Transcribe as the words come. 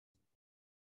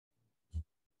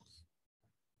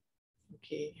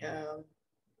Okay.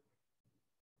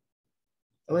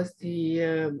 What's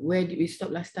the where did we stop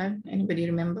last time? Anybody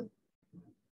remember?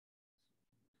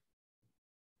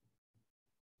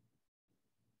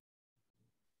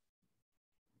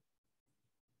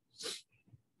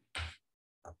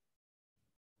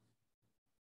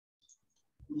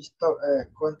 We stop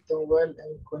at quantum well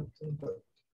and quantum dot.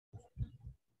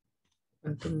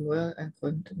 Quantum well and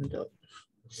quantum dot.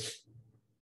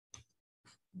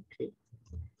 Okay.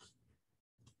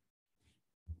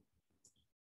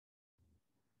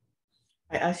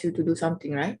 I asked you to do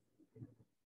something, right?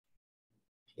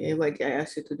 Okay, what did I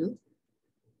ask you to do?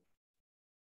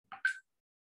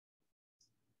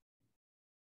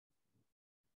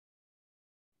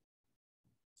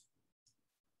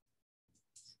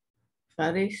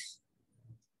 Faris,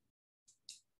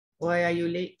 why are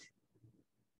you late?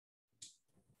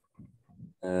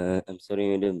 I'm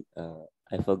sorry, madam.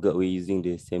 I forgot we're using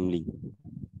the same link.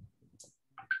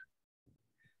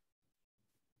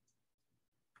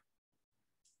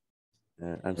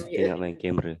 I'm setting up my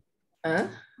camera. Huh?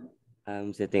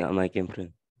 I'm setting up my camera.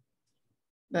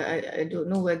 But I don't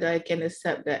know whether I can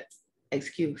accept that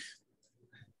excuse.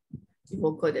 You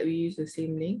forgot that we use the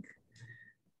same link.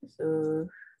 So,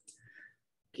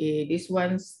 okay, this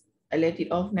one's, I let it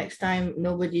off. Next time,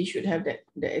 nobody should have that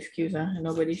excuse.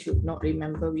 Nobody should not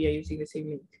remember we are using the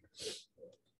same link.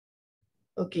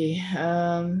 Okay.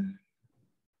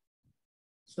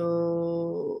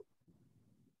 So,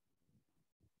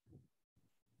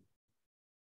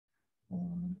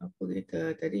 apa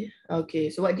kita tadi? Okay,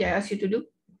 so what did I ask you to do?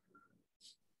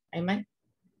 Aiman?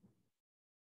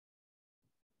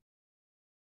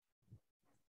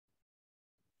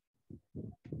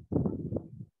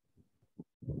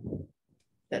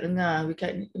 Tak dengar, we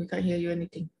can't hear you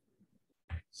anything.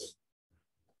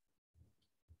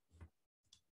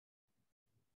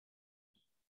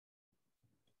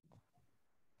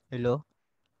 Hello,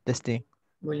 testing.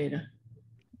 Boleh dah.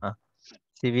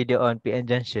 See video on PN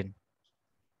junction.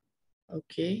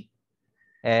 Okay.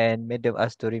 And madam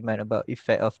asked to remind about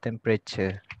effect of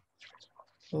temperature.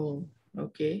 Oh,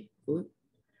 okay, good.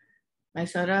 My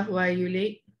Sarah, why are you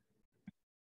late?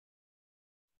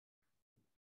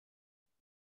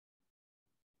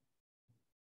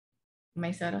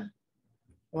 My Sarah,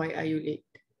 why are you late?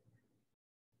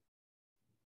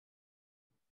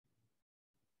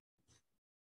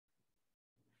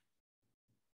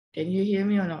 Can you hear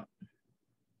me or not?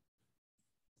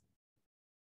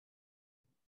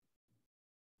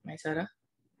 My Sarah?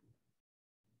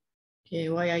 Okay,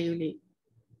 why are you late?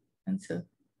 Answer.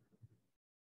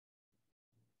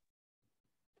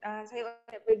 Saya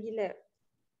nak pergi lab.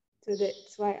 So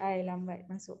that's why I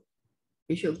lambat masuk.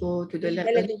 You should go to the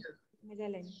lab Jalan. earlier.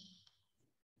 Jalan.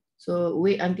 So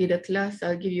wait until the class,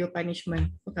 I'll give you a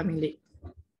punishment for coming late.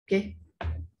 Okay?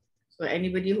 So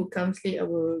anybody who comes late, I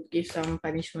will give some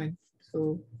punishment.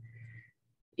 So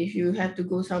if you have to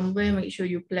go somewhere, make sure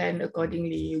you plan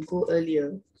accordingly. You go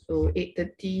earlier. So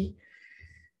 8:30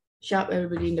 sharp,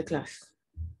 everybody in the class.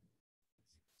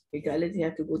 Regardless, you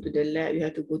have to go to the lab, you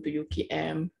have to go to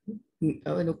UKM,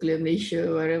 Nuclear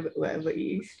Malaysia, whatever it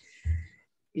is.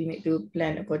 You need to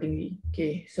plan accordingly.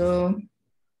 Okay, so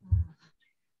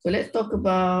let's talk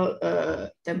about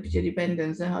temperature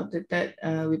dependence. After that,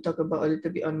 we talk about a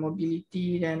little bit on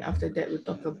mobility. Then after that, we'll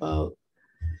talk about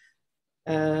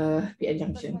PN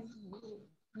junction.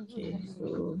 Okay,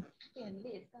 so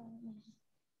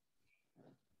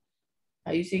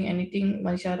are you seeing anything,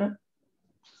 Maishara?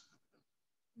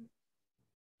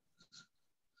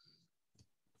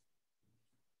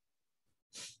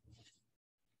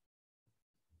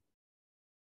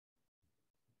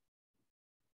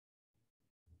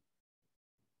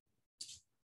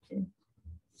 Okay.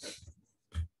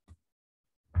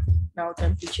 Now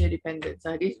temperature dependence.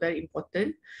 This is very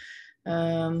important.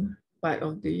 Part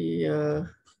of the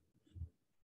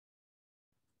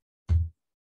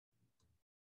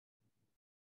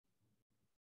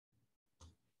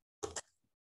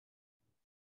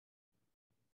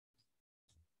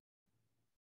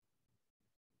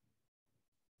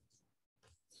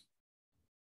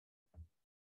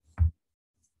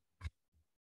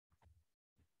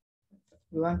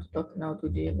we want to talk now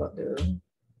today about the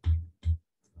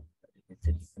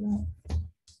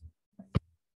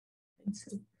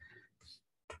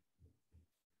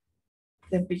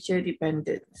temperature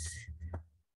dependence.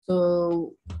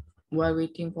 So while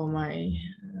waiting for my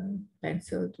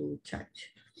pencil to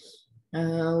charge,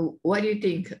 what do you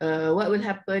think? What will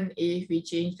happen if we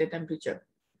change the temperature?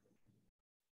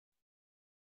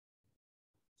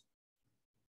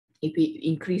 If we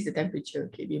increase the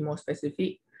temperature, okay, be more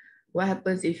specific. What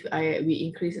happens if we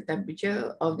increase the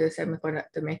temperature of the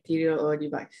semiconductor material or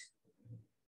device?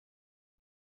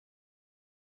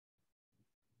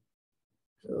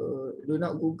 So do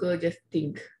not Google, just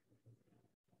think.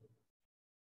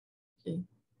 Okay.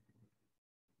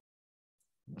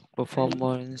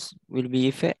 Performance will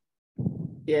be effect.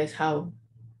 Yes, how?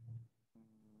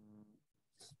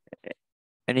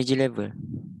 Energy level.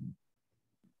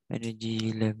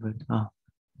 Energy level.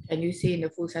 Can you say in the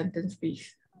full sentence,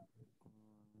 please?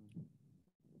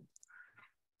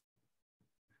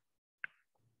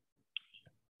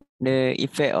 The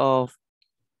effect of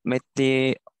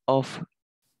matter of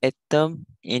atom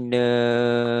in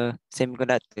the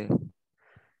semiconductor.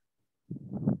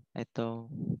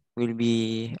 Atom will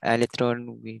be electron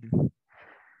will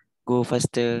go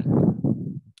faster.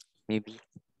 Maybe.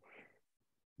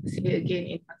 Say again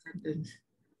in one sentence.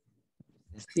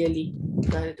 Clearly,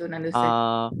 I don't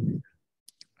understand.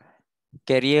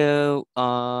 Carrier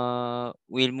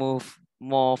will move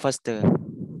more faster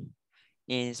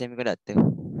in semiconductor.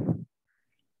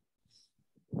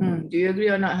 Do you agree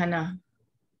or not, Hannah?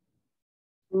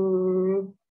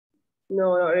 No,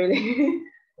 not really.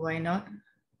 Why not?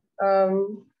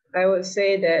 I would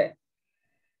say that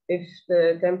if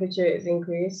the temperature is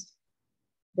increased,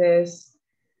 there's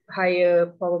higher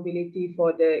probability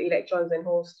for the electrons and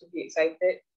holes to be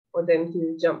excited, for them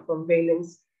to jump from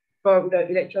valence, from the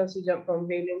electrons to jump from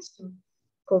valence to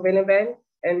covalent band,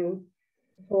 and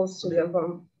holes to jump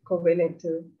from covalent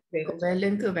to valence.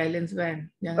 Covalent ke valence band?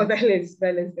 Oh, valence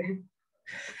band.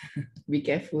 Be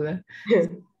careful.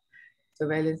 So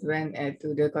valence band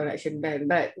to the conduction band.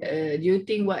 But do you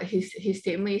think what his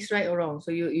statement is right or wrong?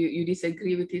 So you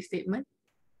disagree with his statement?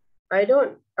 I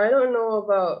don't know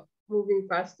about moving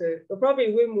faster. It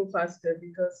probably will move faster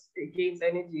because it gains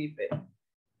energy, but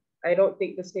I don't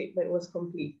think the statement was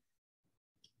complete.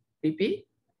 Repeat?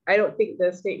 I don't think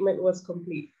the statement was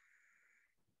complete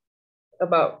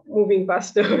about moving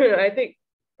faster. I think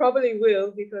probably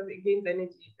will because it gains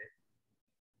energy.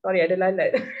 Sorry, ada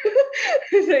lalat.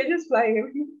 So it just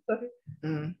flying. Sorry.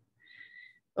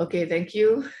 Okay, thank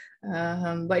you.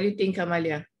 What do you think,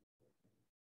 Amalia?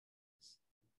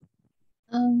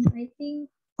 I think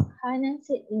Hannah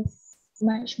said is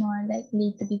much more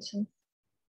likely to be true.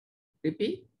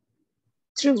 Repeat?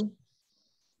 True.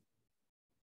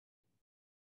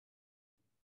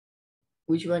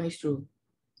 Which one is true?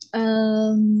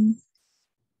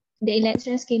 The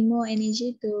electrons gain more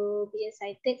energy to be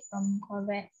excited from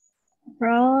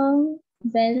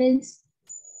valence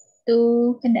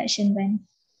to conduction band.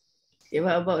 Okay,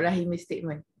 what about Rahimi's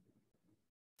statement?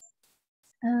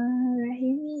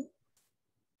 Rahimi,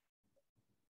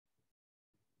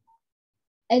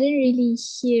 I didn't really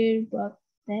hear about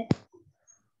that.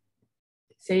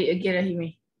 Say it again,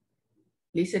 Rahimi.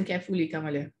 Listen carefully,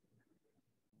 Kamalia.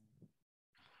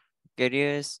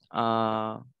 Carriers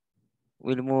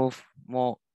will move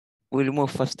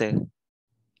faster.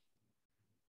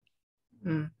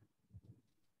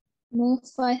 Move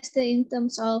faster in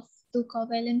terms of two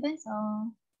covalent bands or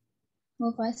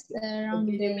move faster around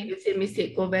You make the same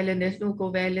mistake. Covalent, there's no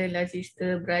covalent lah,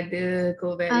 sister, brother,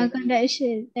 covalent.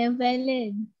 Conduction and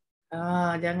valence.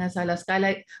 Jangan salah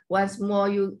sekali. Once more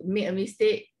you make a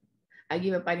mistake, I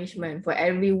give a punishment for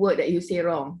every word that you say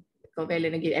wrong.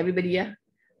 Covalent again. Everybody, yeah?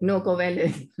 No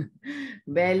covalent.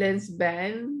 Valence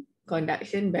band,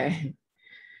 conduction band.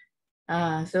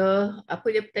 So apa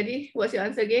je tadi? What's your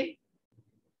answer again?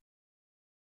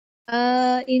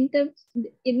 In terms,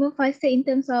 it move faster in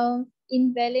terms of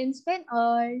in valence band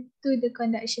or to the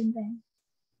conduction band?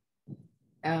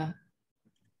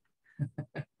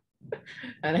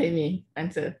 Rahimi,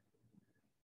 answer.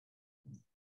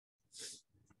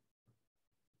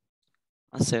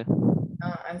 Answer.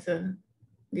 Answer.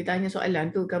 Dia tanya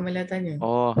soalan tu, Kamalia tanya.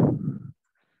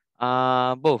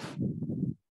 Both.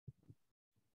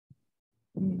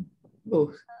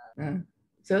 Both.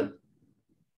 So?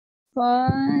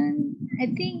 I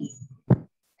think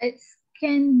it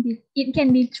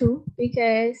can be true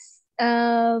because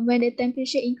when the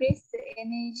temperature increases, the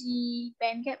energy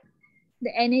band gap,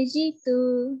 the energy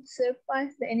to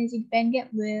surpass the energy band gap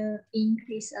will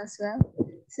increase as well.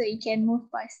 So it can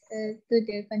move faster to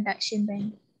the conduction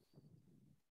band.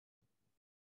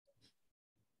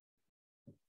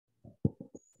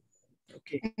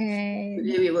 Okay.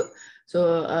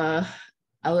 So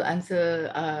I will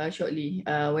answer shortly.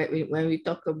 When we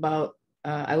talk about,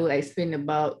 I will explain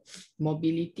about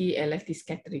mobility and lattice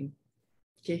scattering.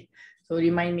 Okay. So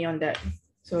remind me on that.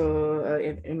 So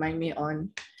remind me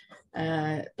on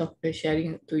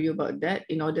sharing to you about that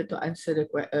in order to answer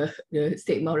the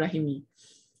statement of Rahimi.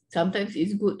 Sometimes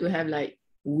it's good to have like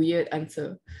weird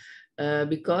answer.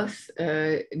 because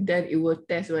then it will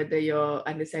test whether your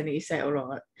understanding is right or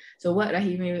wrong. So what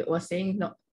Rahimi was saying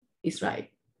is right,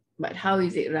 but how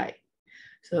is it right?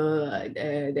 So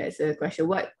that's a question.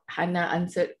 What Hannah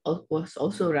answered was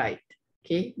also right.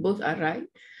 Okay, both are right,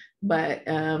 but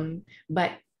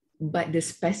the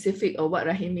specific of what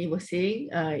Rahimi was saying,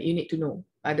 you need to know.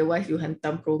 Otherwise, you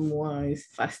hantam promo is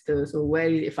faster. So where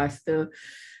is it faster?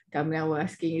 Kamila was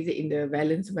asking, is it in the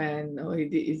valence band or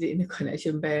is it in the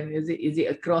connection band? Is it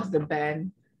across the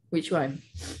band? Which one?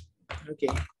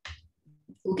 Okay,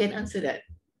 who can answer that?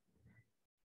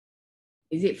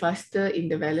 Is it faster in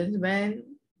the valence band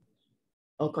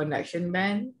or conduction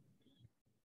band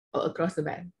or across the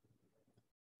band?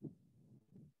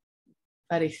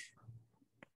 Faris.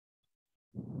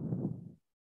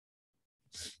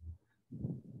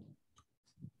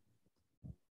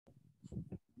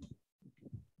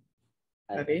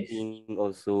 I Faris? think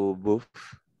also both.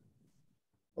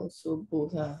 Also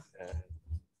both.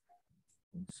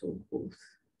 Also both.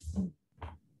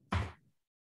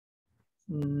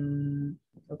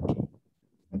 Okay.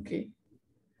 Okay.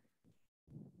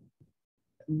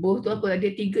 Both tu apa?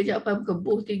 Ada 3 jawapan ke?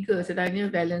 Both 3.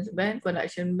 Sebenarnya valence band,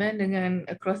 conduction band dengan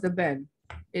across the band.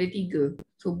 Ada 3.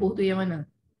 So both tu yang mana?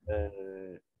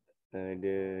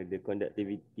 The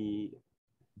conductivity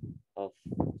of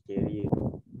carrier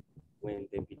when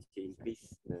temperature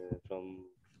increase from.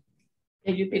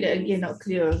 Can you repeat that again? Not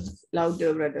clear.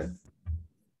 Louder, brother.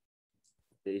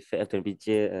 The effect of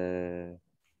temperature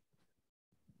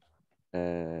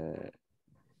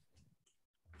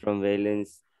from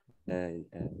valence the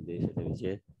effect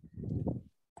temperature.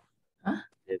 Huh?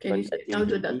 The Can you say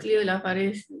louder? Tak clear lah,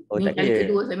 Faris. Oh, Ni tak kali clear.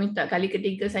 kedua saya minta. Kali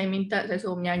ketiga saya minta, saya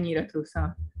suruh menyanyi dah terus.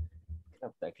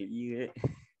 Kenapa tak clear?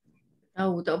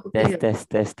 Tahu tak apa clear.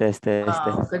 Test.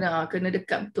 Kena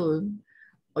dekat betul.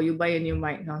 Or you buy a new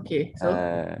mic. Okay, so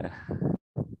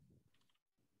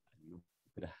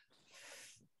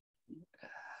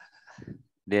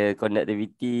the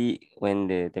conductivity when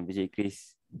the temperature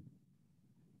increase,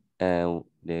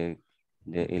 the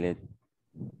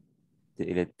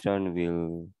electron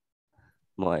will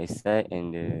more outside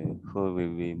and the hole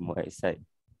will be more outside.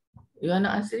 you are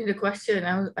not answering the question.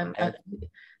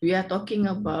 We are talking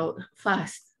about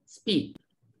fast, speed.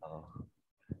 Oh.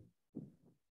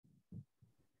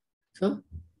 So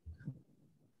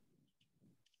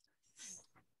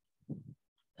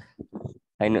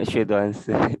I'm not sure to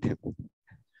answer.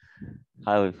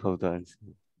 How to answer?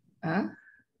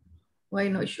 why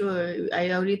not sure?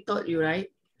 I already taught you, right?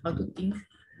 How to think.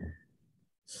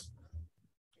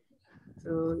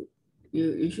 So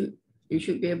you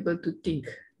should be able to think.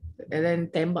 And then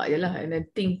tembak je lah. And then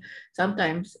think.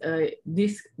 Sometimes the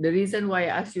reason why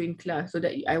I ask you in class so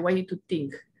that I want you to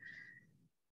think.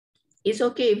 It's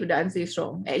okay if the answer is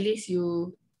wrong. At least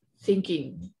you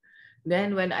thinking.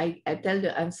 Then when I tell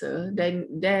the answer,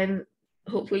 then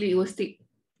hopefully it will stick.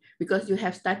 Because you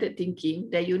have started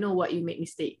thinking, then you know what you make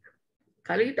mistake.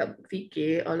 Kalau you tak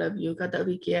fikir, all of you, kalau tak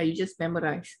fikir, you just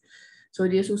memorize. So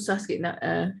dia susah sikit nak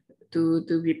to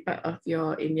be part of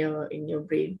in your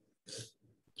brain.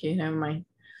 Okay, never mind.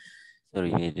 Sorry,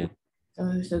 madam.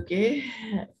 It's okay.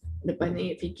 Lepas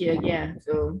ni fikir lagi lah.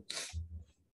 So,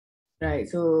 right.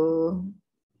 So,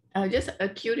 just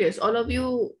curious. All of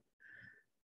you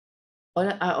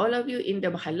in the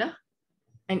mahalah,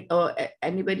 or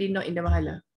anybody not in the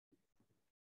mahalah?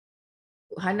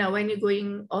 Hannah, when you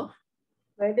going off?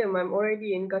 Madam, I'm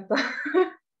already in Qatar.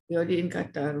 You're already in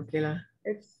Qatar. Okay lah.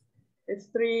 It's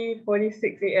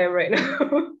 3:46 a.m. right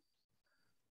now.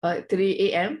 3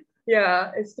 a.m.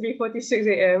 Yeah, it's 3:46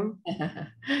 a.m.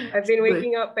 I've been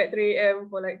waking up at 3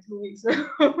 a.m. for like 2 weeks now.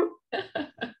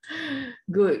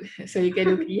 Good. So you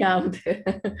can do qiyam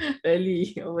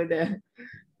early over there.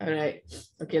 All right.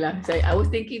 Okay lah. So I was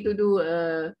thinking to do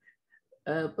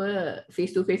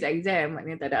face-to-face exam.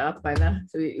 Maknanya tak ada harapan lah.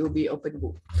 So it will be open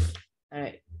book. All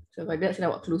right. So for that, saya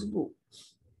nak buat close book.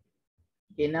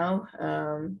 Okay, now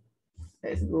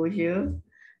let's go here.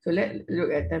 So let's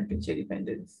look at temperature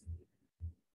dependence.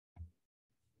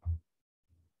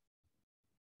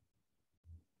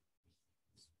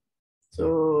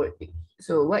 So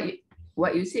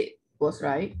what you said was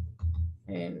right.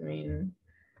 And I mean,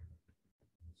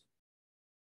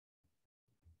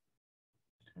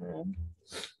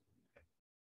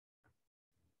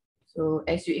 so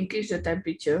as you increase the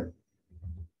temperature,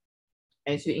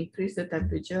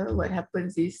 what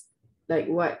happens is like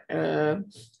what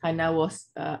Hannah was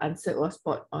answered was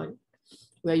spot on,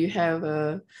 where you have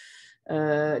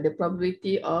the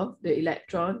probability of the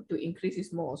electron to increase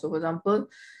is more. So for example,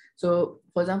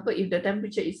 if the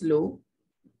temperature is low,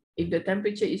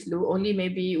 only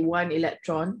maybe one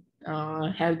electron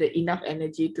have the enough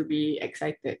energy to be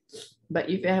excited. But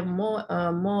if you have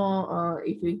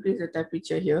if you increase the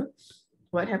temperature here,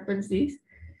 what happens is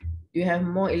you have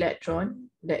more electron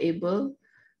that able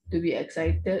to be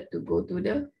excited to go to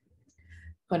the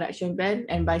conduction band,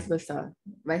 and vice versa.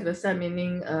 Vice versa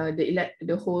meaning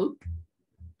the hole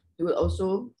will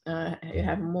also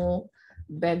have more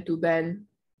band-to-band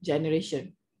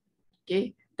generation.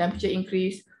 Okay, temperature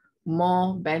increase,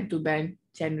 more band-to-band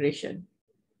generation.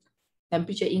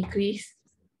 Temperature increase,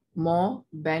 more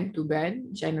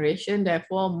band-to-band generation,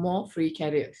 therefore more free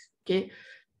carriers. Okay,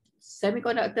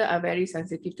 semiconductors are very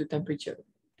sensitive to temperature,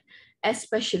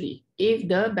 especially if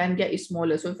the band gap is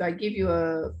smaller. So if I give you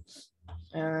a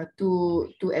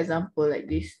two example like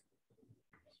this,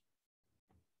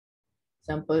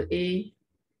 sample A,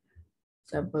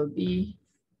 sample B,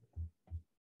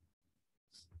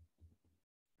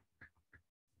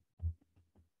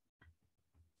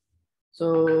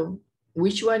 so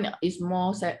which one is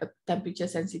more temperature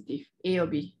sensitive, A or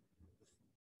B?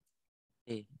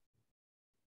 A.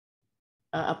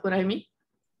 Apa Rahimi?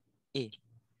 A.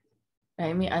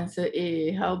 Rahimi answer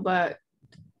A. How about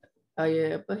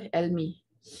Elmi?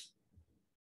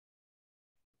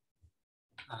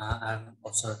 I'm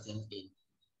also thinking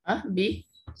B?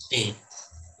 A.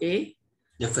 A?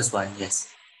 The first one,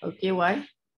 yes. Okay, why?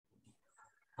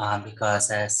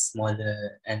 Because has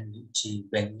smaller energy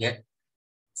band gap.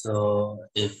 So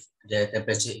if the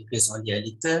temperature increase only a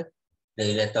little,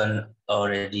 the electron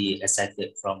already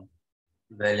excited from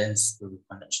valence to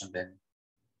conduction band.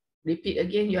 Repeat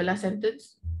again your last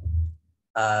sentence.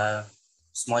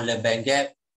 Smaller band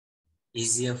gap,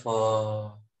 easier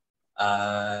for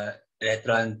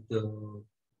electron to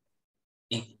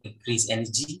increase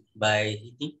energy by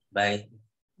heating, by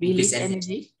release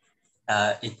energy.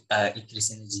 Increase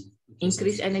energy.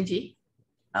 Increase energy.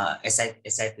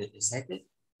 Excited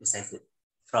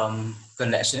from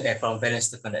conduction, from valence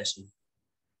to conduction.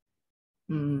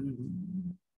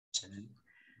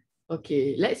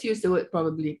 Okay, let's use the word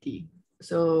probability.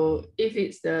 So if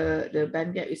it's the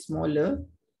band gap is smaller,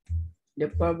 the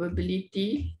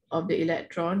probability of the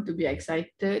electron to be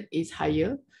excited is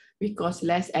higher because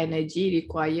less energy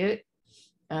required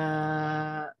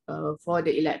for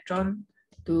the electron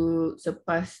to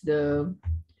surpass the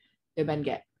band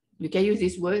gap. You can use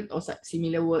this word or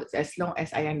similar words as long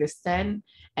as I understand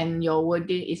and your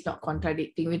wording is not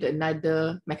contradicting with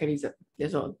another mechanism.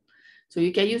 That's all. So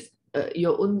you can use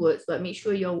your own words, but make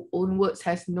sure your own words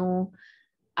has no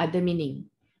other meaning.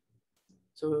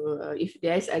 So if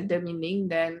there's other meaning,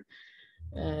 then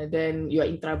you're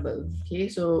in trouble. Okay,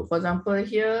 so for example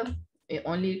here, it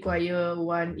only require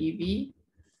 1 EV.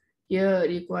 Here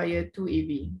require 2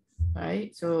 EV,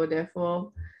 right? So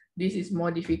therefore, this is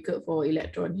more difficult for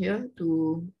electron here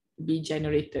to be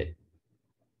generated.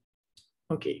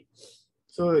 Okay,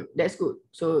 so that's good.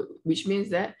 So which means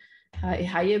that a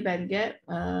higher band gap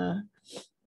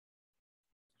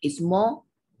is more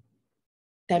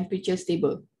temperature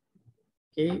stable.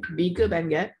 Okay, bigger band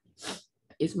gap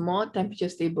is more temperature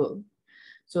stable.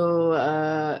 So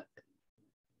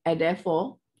and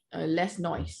therefore less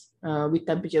noise with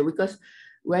temperature, because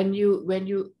when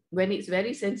it's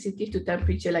very sensitive to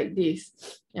temperature like this,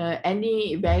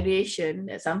 any variation,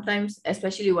 sometimes,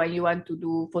 especially when you want to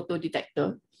do photo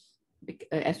detector,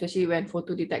 especially when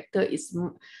photo detector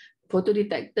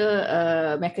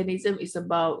mechanism is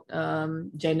about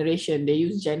generation. They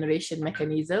use generation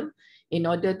mechanism in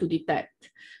order to detect.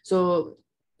 So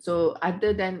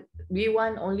other than, we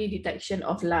want only detection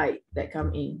of light that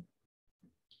come in.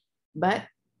 But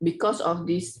because of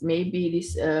this, maybe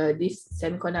this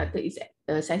semiconductor is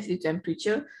sensitive to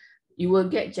temperature, you will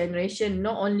get generation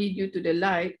not only due to the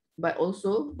light, but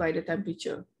also by the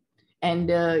temperature. And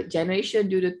the generation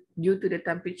due to the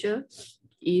temperature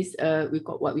is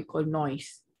what we call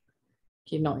noise.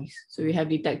 Okay, noise. So we have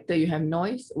detector, you have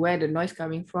noise. Where the noise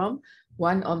coming from?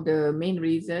 One of the main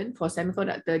reason for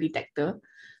semiconductor detector,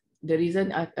 the reason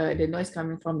the noise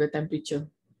coming from the temperature,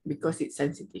 because it's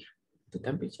sensitive to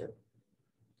temperature.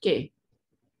 Okay.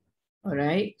 All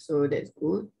right. So that's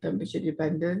good. Temperature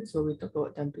dependent. So we talk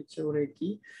about temperature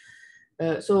already.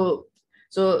 So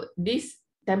this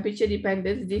temperature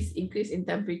dependence, this increase in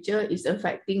temperature is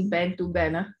affecting band to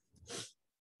band.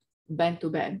 Band to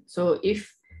band. So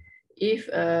if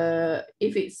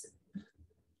it's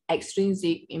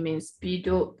extrinsic, it means p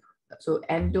dope, so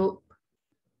n dope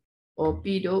or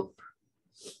p dope.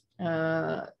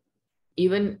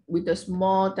 Even with a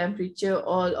small temperature,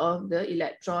 all of the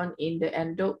electron in the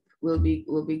n dope will be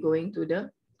going to the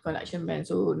conduction band.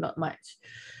 So not much.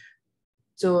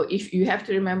 So if you have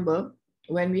to remember,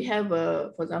 when we have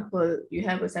a, for example, you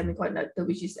have a semiconductor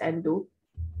which is endo,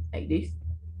 like this.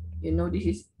 You know this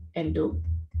is endo.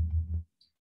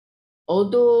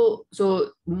 Although,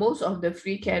 so most of the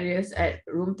free carriers at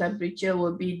room temperature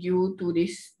will be due to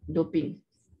this doping.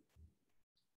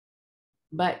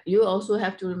 But you also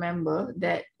have to remember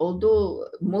that although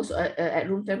most at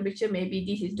room temperature, maybe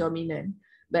this is dominant.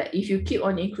 But if you keep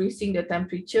on increasing the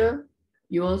temperature,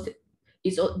 you also,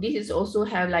 this is also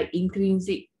have like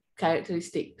intrinsic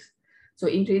characteristics. So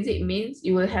intrinsic means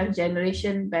you will have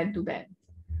generation band to band.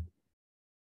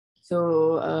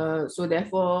 So so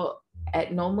therefore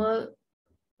at normal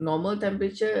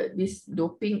temperature, this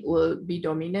doping will be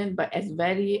dominant, but at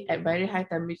very high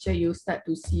temperature, you start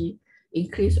to see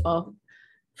increase of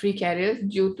free carriers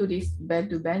due to this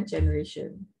band-to-band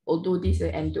generation, although this is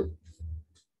endo.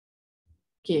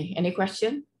 Okay, any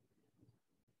question?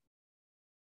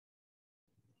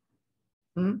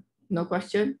 No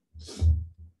question?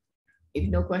 If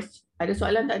no question, ada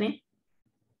soalan tak ni?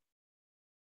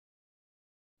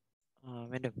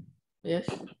 Madam, Yes.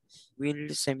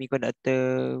 will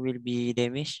semiconductor will be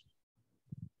damaged?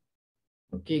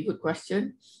 Okay, good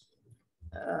question.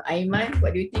 Aiman,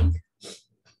 what do you think?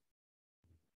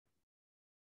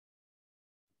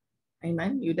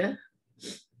 Aiman, you there?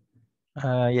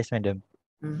 Yes, madam.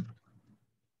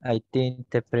 I think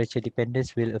temperature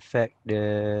dependence will affect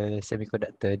the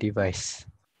semiconductor device.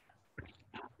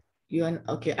 You are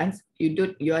okay.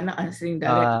 You are not answering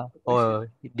directly. Or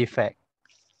defect.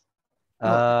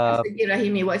 Again,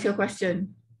 Rahimi, what's your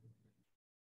question?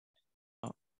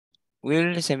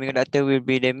 Will semiconductor will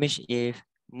be damaged if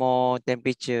more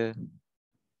temperature?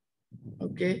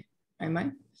 Okay,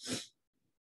 Aiman.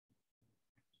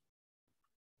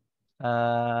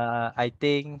 I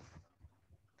think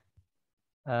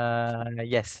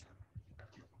yes.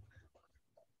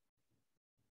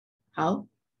 How?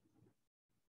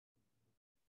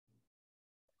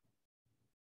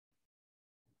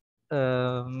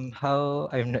 How?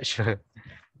 I'm not sure.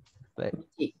 But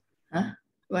huh?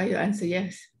 Why you answer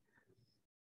yes?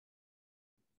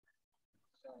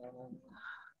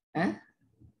 Huh?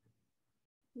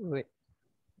 Wait.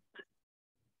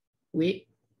 Wait.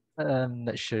 I'm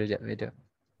not sure yet, madam.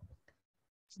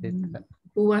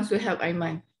 Who wants to help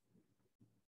Aiman?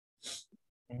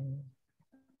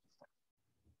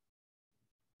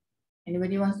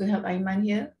 Anybody wants to help Aiman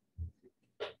here?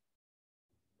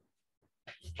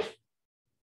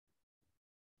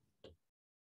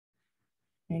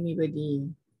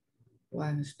 Anybody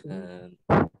wants to?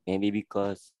 Maybe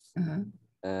because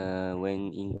when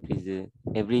increase the,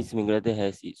 every semiconductor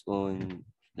has its own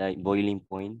like boiling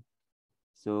point.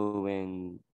 So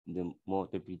when the more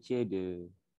temperature, it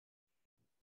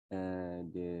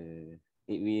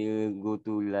will go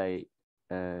to like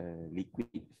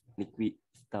liquid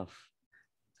stuff,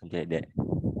 something like that.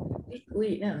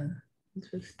 Liquid, yeah.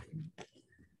 Interesting.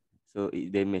 So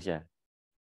it damage lah.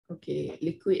 Okay,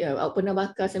 liquid. Awak pernah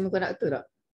bakar semiconductor tak?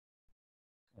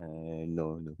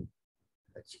 No.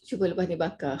 Cuba lepas ni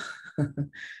bakar.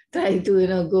 Try to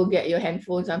go get your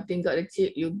handphone, something got a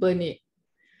chip, you burn it.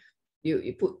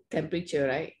 You put temperature,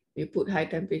 right? You put high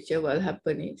temperature, what will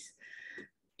happen is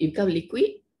it become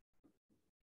liquid.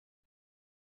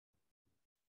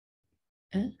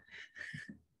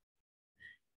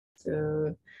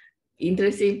 So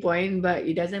interesting point, but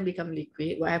it doesn't become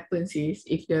liquid. What happens is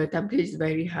if the temperature is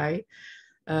very high,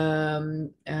 to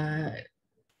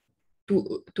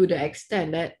the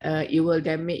extent that it will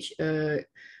damage, to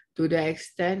the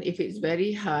extent if it's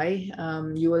very high,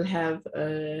 you will have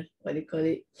what do you call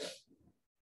it?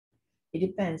 It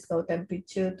depends. Kalau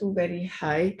temperature too very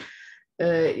high,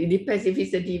 it depends if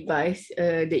it's a device.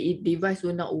 The device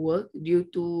will not work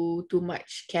due to too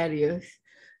much carriers.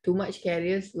 Too much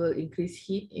carriers will increase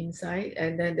heat inside,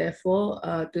 and then therefore,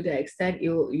 to the extent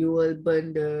you will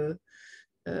burn the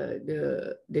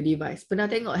device. Pernah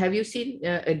tengok? Have you seen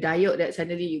a diode that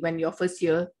suddenly when you're first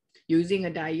year using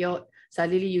a diode,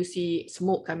 suddenly you see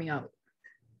smoke coming out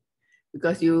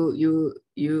because you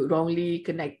wrongly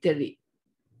connected it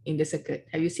in the circuit.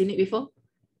 Have you seen it before?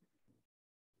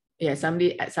 Yeah, some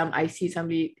IC,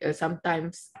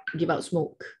 sometimes give out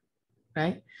smoke,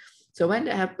 right? So when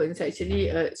that happens, actually,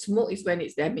 smoke is when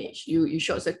it's damaged. You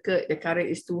short circuit, the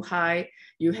current is too high,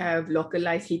 you have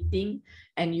localized heating,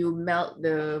 and you melt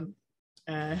the,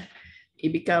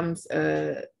 it becomes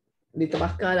dia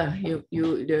terbakar lah.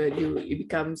 It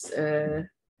becomes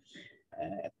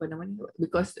apa namanya?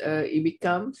 Because it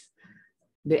becomes,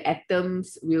 the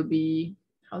atoms will be,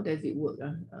 how does it work?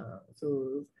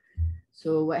 So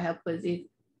what happens is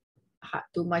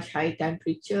too much high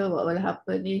temperature, what will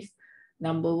happen is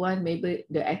Number one, maybe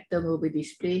the atom will be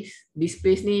displaced.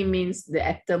 Displaced means the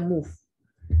atom move.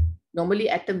 Normally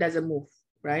atom doesn't move,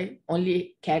 right?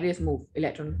 Only carriers move,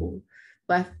 electron hole.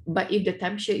 But if the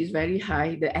temperature is very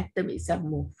high, the atom itself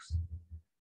moves.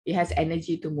 It has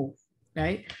energy to move,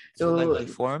 right? So like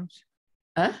deformed?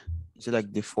 Huh? Is it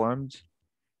like deformed?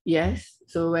 Yes.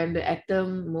 So when the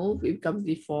atom move, it becomes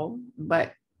deformed.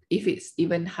 But if it's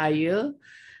even higher,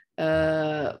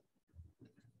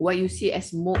 what you see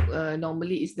as smoke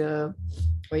normally is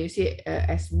when you see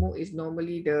as smoke is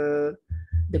normally the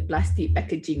plastic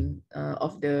packaging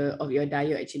of your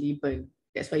diode actually burn.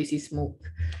 That's why you see smoke.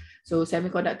 So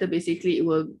semiconductor basically it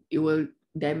will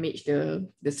damage the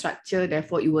structure,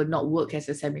 therefore it will not work as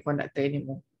a semiconductor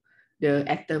anymore. The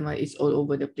atom is all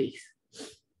over the place.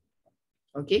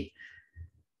 Okay.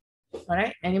 All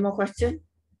right. Any more questions?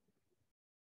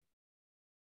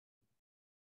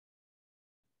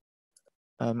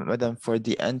 Madam, for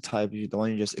the N-type, the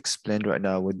one you just explained right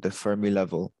now with the Fermi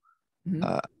level,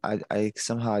 I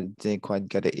somehow didn't quite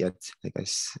get it yet. Like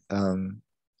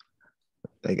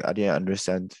I didn't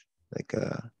understand.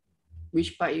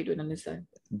 Which part you don't understand?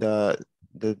 The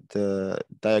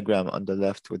diagram on the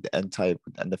left with the N-type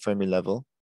and the Fermi level.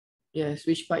 Yes.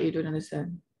 Which part you don't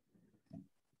understand?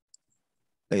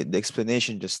 Like the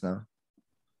explanation just now.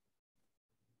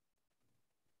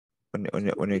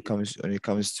 When it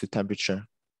comes to temperature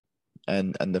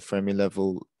and the Fermi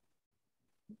level,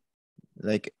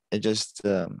 like it just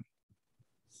how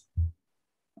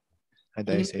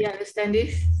do I say Anybody understand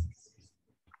this?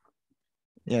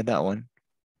 Yeah, that one.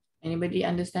 Anybody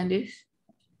understand this?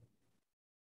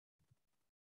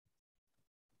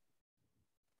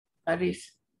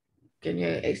 Aris, can you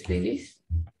explain this?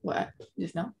 What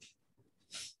just now?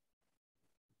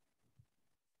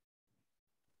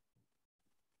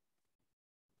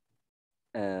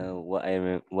 What I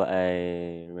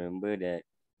remember that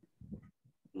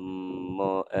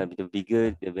more the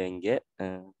bigger the band gap,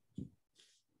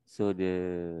 so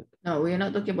the No, we're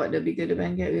not talking about the bigger the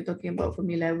band gap. We're talking about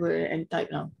Fermi level and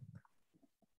type now.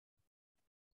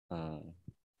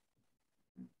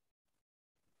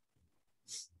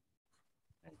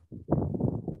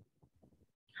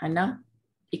 Hana,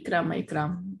 Ikram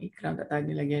tak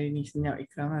tanya lagi hari ni, senyap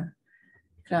Ikram lah.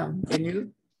 Ikram,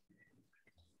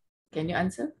 can you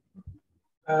answer?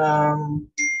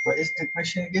 What is the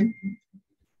question again?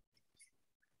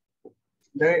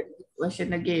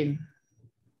 Question again,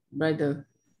 brother.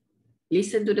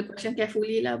 Listen to the question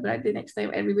carefully lah, brother. Next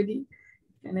time everybody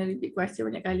kena repeat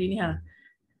question banyak kali ni ha.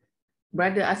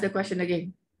 Brother, ask the question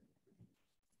again.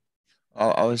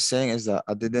 All I was saying is that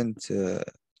I didn't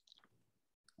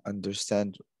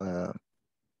understand the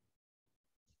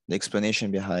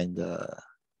explanation behind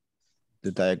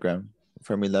the diagram,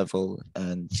 Fermi level,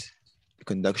 and the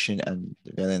conduction and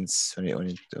the valence when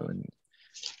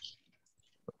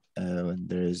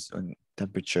there is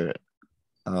temperature.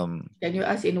 Can you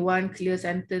ask in one clear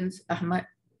sentence, Ahmad?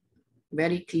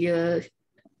 Very clear,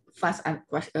 fast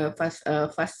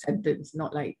sentence,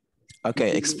 not like.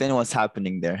 Okay, explain what's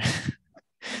happening there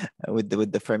with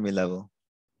the Fermi level.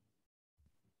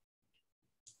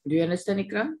 Do you understand,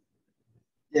 Ikram?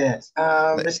 Yes.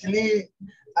 Basically,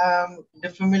 the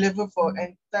Fermi level for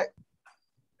N-type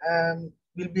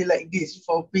will be like this.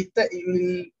 For P-type, it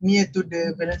will near to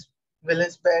the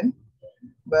valence band,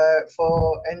 but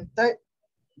for N-type,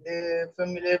 the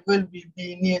Fermi level will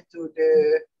be near to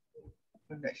the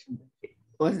conduction band.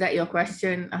 Was that your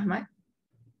question, Ahmad?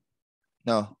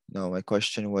 No. My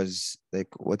question was like,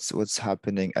 what's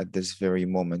happening at this very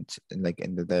moment, in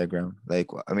the diagram? Like,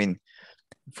 I mean,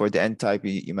 for the N-type,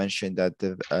 you mentioned that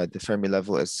the Fermi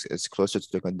level is closer to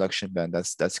the conduction band.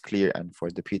 That's clear, and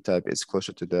for the P-type, it's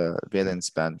closer to the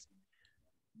valence band.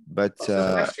 But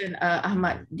question,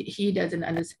 Ahmad, he doesn't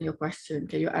understand your question.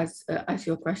 Can you ask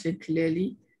your question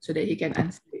clearly so that he can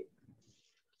answer it?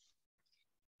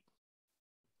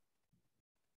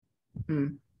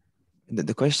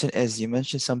 The question is, you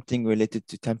mentioned something related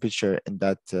to temperature in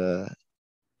that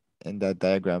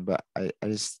diagram, but I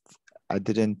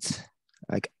didn't,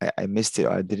 like, I missed it,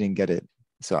 or I didn't get it.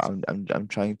 So I'm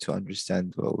trying to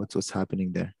understand what's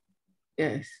happening there.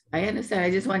 Yes, I understand.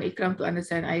 I just want Ikram to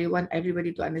understand. I want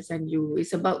everybody to understand you.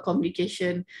 It's about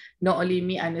communication. Not only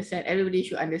me understand, everybody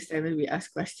should understand when we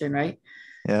ask question, right?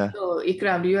 Yeah. So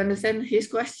Ikram, do you understand his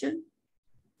question?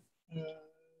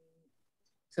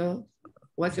 So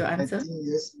what's your answer? I think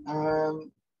yes.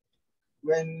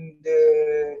 When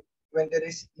there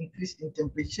is increase in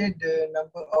temperature, the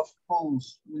number of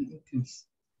holes will increase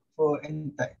for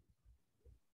N-type.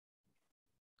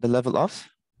 The level of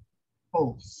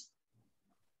holes.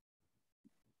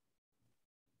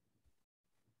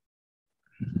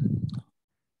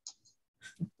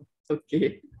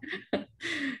 Okay.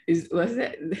 Was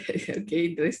that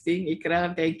okay? Interesting,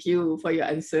 Ikram. Thank you for your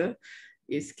answer.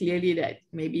 It's clearly that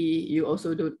maybe you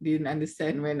also didn't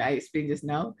understand when I explained just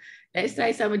now. Let's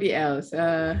try somebody else.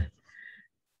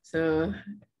 So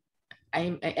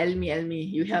I'm Elmi.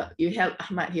 You help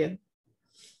Ahmad here.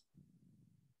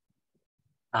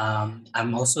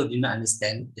 I'm also do not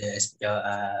understand your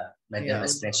madam Yeah.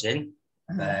 expression,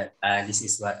 but this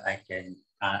is what I can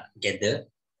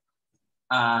gather.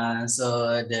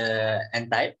 So the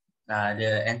n-type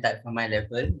for my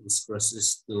level is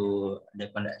closest to the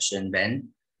conduction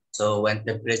band. So when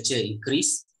temperature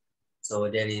increase,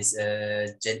 so there is a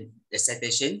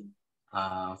excitation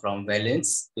from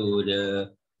valence to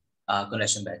the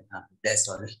conduction band. That's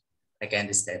all I can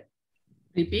understand.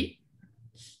 Repeat.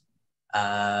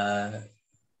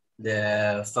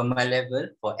 The thermal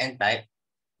level for n-type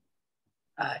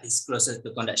is closer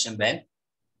to conduction band,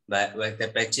 but when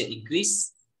temperature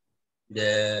increase,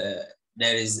 there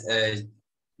is a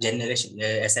generation,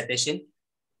 the excitation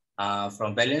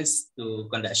from valence to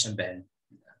conduction band.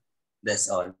 That's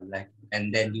all.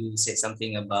 And then you said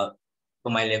something about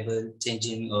thermal level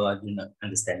changing, or I do not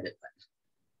understand that part.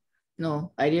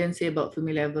 No, I didn't say about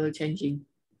Fermi level changing.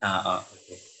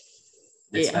 Okay.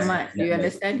 Okay, Ahmad, do you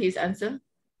understand his answer?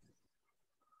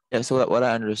 Yeah, so what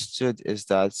I understood is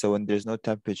that so when there's no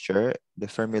temperature, the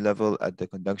Fermi level at the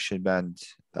conduction band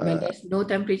When there's no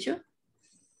temperature?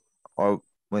 Or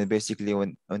when basically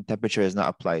when temperature is not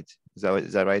applied. Is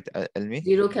that right, Elmi?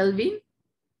 0 Kelvin?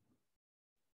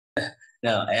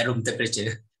 No, room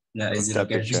temperature. No, Room 0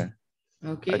 temperature. Kelvin.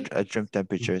 Okay. At room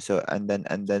temperature. So and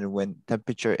then when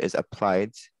temperature is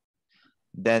applied,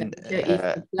 then Temperature is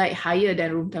applied higher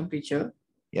than room temperature.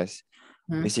 yes.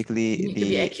 Basically you need to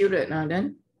be accurate now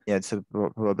then. Yeah, so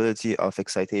probability of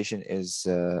excitation is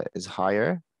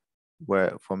higher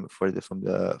where from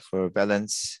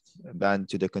valence band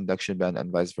to the conduction band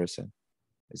and vice versa.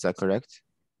 Is that correct?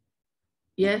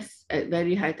 Yes, at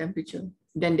very high temperature.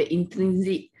 Then the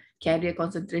intrinsic carrier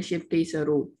concentration plays a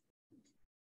role.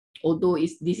 Although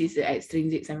this is an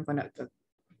extrinsic semiconductor.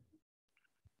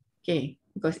 Okay,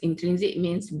 because intrinsic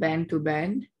means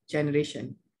band-to-band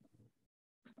generation.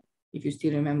 If you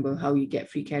still remember how you get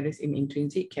free carriers in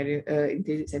intrinsic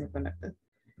semiconductor.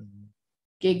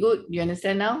 Okay, good. You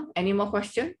understand now? Any more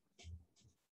questions?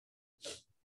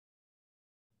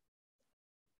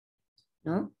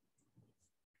 No?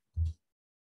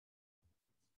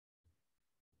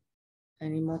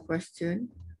 Any more question?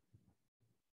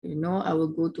 You know, I will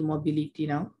go to mobility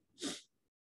now.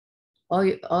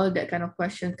 All that kind of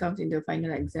question comes in the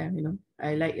final exam, you know.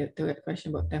 I like the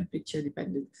question about temperature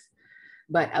dependence.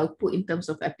 But I'll put in terms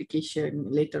of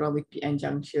application later on with PN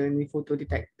junction, with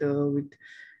photodetector, with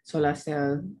solar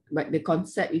cell. But the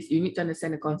concept is you need to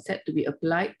understand the concept to be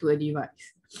applied to a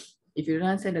device. If you don't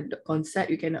understand the concept,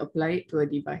 you can apply it to a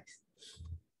device.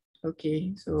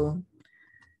 Okay, so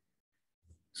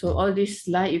all this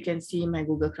slide you can see in my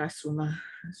Google Classroom.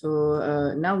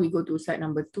 So now we go to slide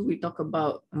number 2. We talk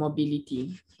about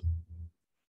mobility.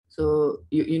 So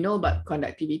you know about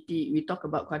conductivity. We talked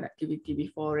about conductivity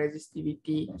before,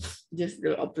 resistivity, just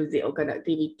the opposite of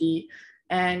conductivity.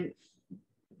 And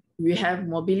we have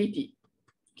mobility.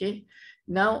 Okay.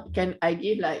 Now, can I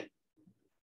give like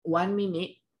 1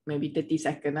 minute, maybe 30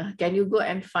 seconds? Can you go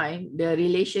and find the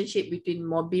relationship between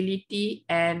mobility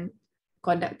and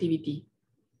conductivity?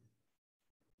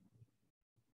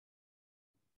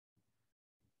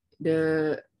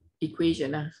 The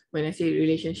equation, when I say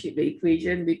relationship, the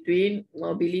equation between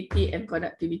mobility and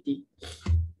conductivity.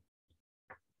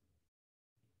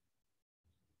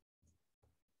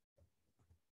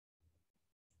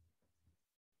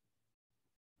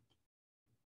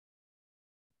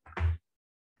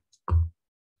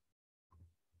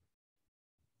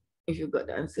 If you got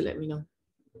the answer, let me know.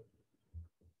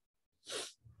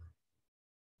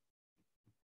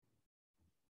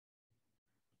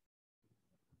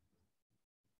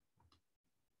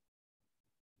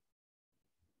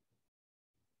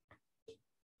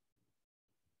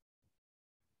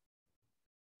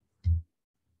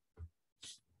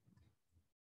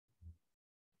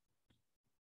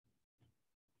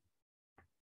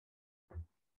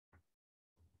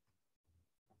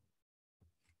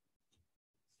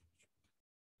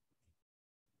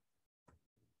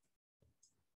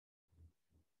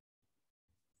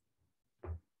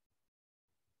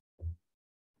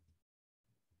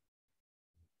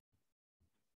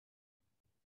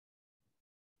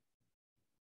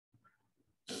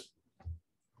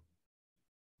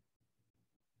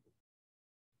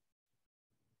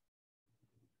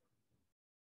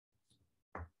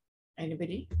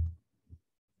 Anybody?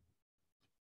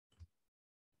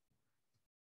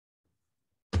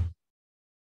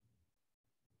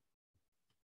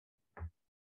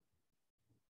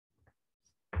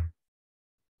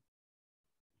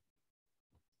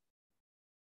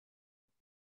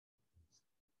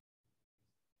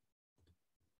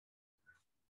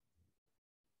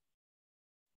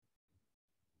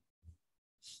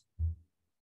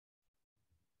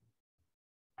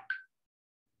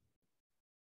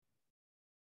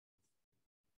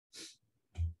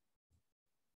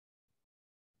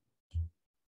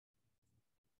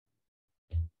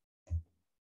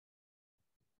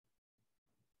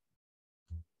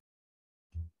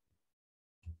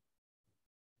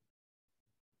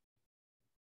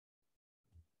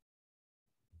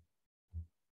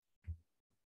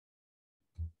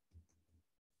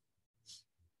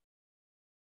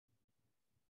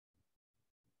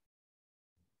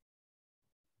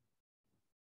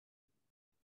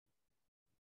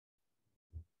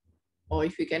 or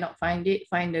if you cannot find it,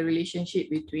 find the relationship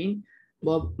between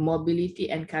mobility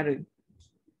and current.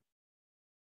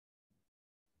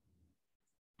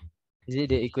 Is it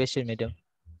the equation, madam?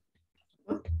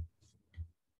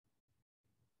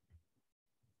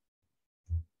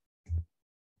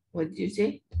 What did you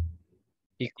say?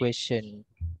 Equation.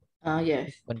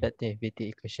 Yes. Conductivity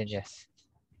equation, yes.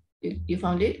 You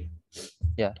found it?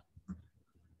 Yeah.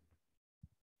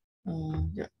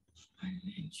 Yeah.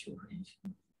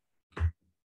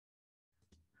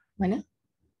 Mana?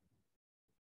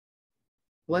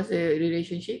 What's the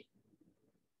relationship?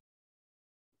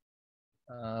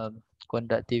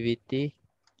 Conductivity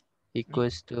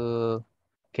equals to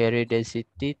carrier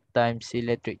density times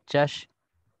electric charge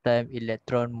times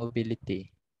electron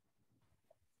mobility.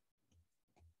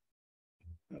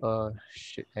 Or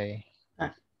should I?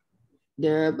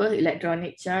 The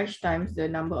electronic charge times the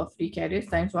number of free carriers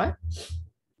times what?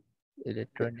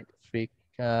 Electronic free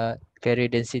carrier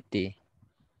density.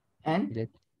 And?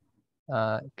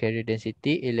 Carrier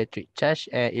density, electric charge,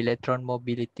 and electron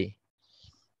mobility.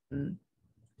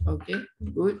 Okay,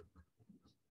 good.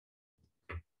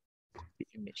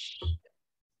 Image.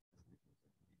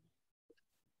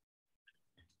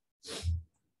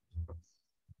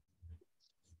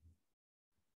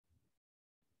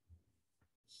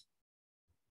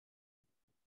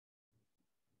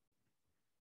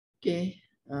 Okay.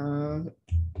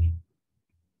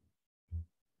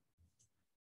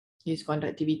 His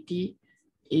conductivity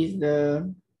is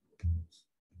the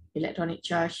electronic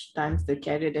charge times the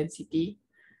carrier density,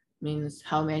 means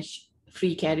how much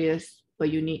free carriers per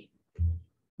unit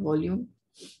volume.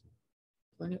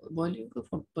 Volume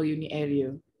per unit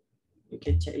area. You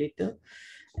can check later.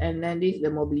 And then this is the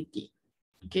mobility.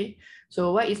 Okay.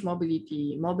 So what is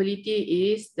mobility?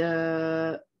 Mobility is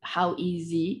the how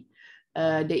easy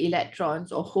the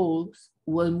electrons or holes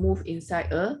will move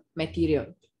inside a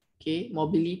material. Okay.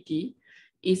 Mobility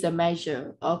is a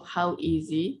measure of how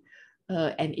easy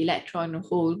an electron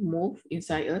hole move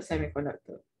inside a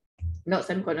semiconductor. Not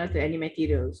semiconductor, any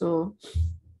material. So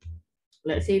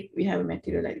let's say we have a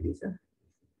material like this.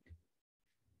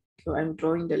 So I'm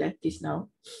drawing the lattice now.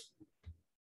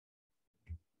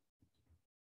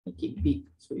 Make it big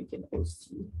so you can all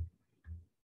see.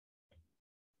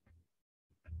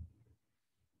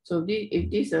 So if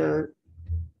this is a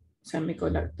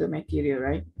semiconductor material,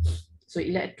 right? So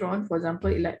electron, for example,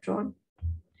 electron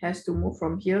has to move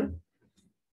from here,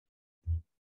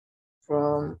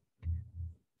 from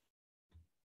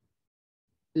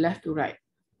left to right.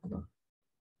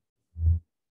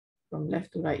 From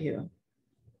left to right here.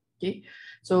 Okay.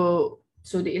 So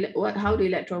how the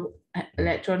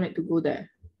electron need to go there,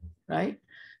 right?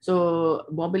 So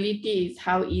mobility is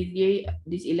how easy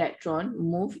this electron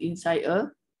move inside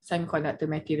a semiconductor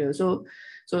material. So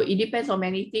it depends on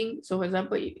many things. So for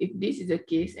example, if this is the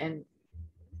case and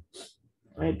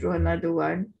I draw another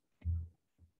one.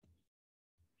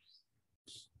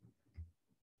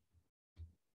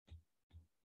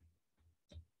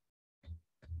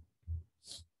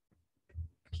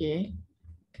 Okay.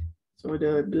 So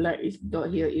the black is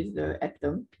dot here is the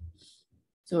atom.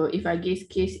 So if I guess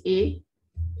case A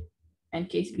and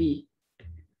case B,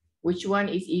 which one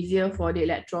is easier for the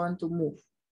electron to move?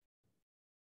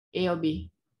 A or B?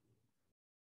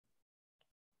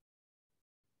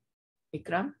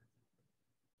 Ikram?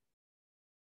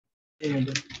 A.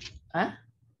 Huh?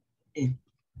 A.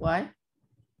 Why?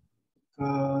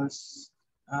 Because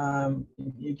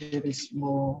there is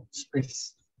more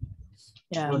space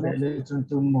Yeah, for the electron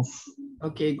to move.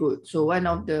 Okay, good. So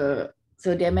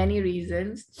there are many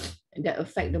reasons that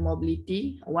affect the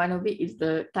mobility. One of it is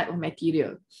the type of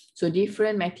material. So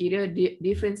different material,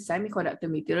 different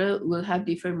semiconductor material will have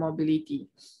different mobility.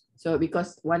 So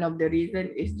because one of the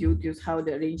reasons is due to how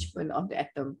the arrangement of the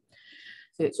atom.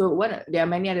 So there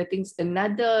are many other things.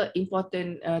 Another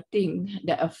important thing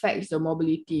that affects the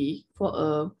mobility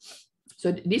so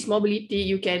this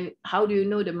mobility, how do you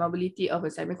know the mobility of a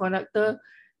semiconductor?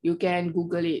 You can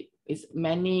Google it. It's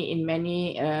in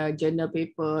many journal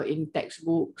paper, in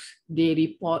textbooks, they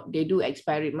do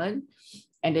experiment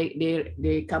and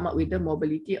they come up with the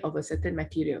mobility of a certain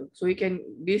material. So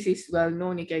this is well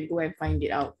known, you can go and find it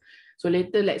out. So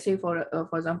later, let's say for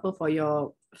example, for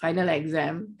your final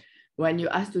exam, when you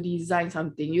ask to design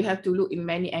something, you have to look in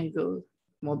many angles: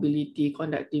 mobility,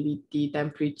 conductivity,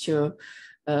 temperature,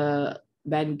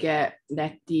 band gap,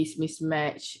 lattice,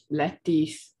 mismatch,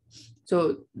 lattice.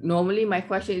 So normally my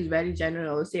question is very general.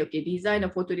 I will say, okay, design a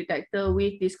photodetector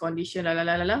with this condition,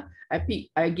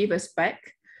 I give a spec.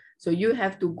 So you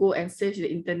have to go and search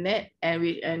the internet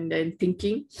and then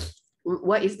thinking,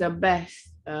 what is the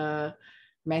best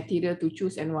material to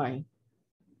choose and why?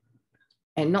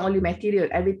 And not only material,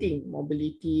 everything,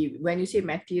 mobility. When you say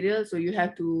material, so you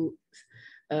have to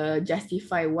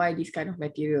justify why this kind of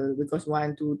material, because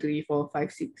 1, 2, 3, 4,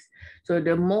 5, 6. So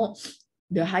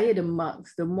the higher the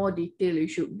marks, the more detailed you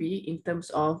should be in terms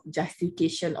of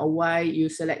justification or why you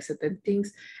select certain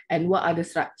things and what are the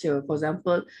structure. For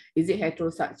example, is it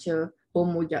heterostructure,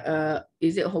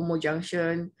 is it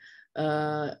homojunction,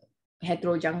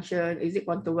 heterojunction, is it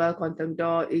quantum well, quantum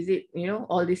dot, is it, you know,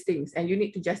 all these things, and you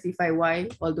need to justify why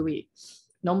all the way.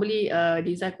 Normally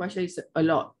design question is a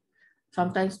lot,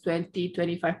 sometimes 20,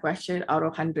 25 questions out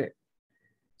of 100.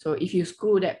 So if you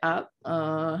screw that up,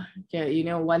 yeah, you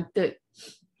know, 1/3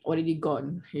 already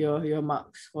gone, your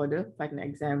marks for the final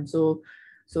exam. So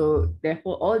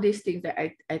therefore all these things that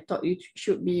I thought you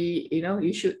should be, you know,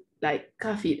 you should like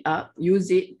carve it up, use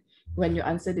it when you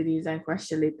answer the design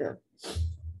question later.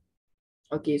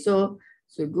 Okay, so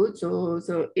good. So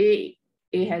A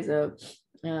has a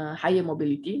higher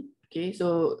mobility. Okay,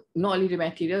 so not only the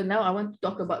material. Now I want to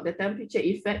talk about the temperature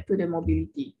effect to the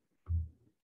mobility.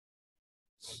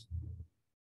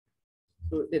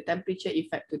 So the temperature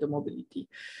effect to the mobility.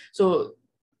 So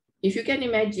if you can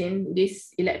imagine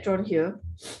this electron here,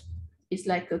 it's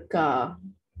like a car.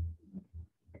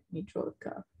 Let me draw a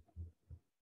car.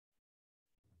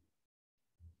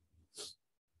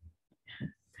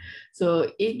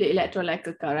 So if the electron like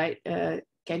a car, right?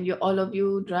 Can you, all of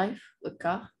you, drive a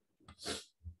car?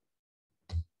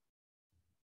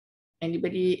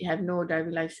 Anybody have no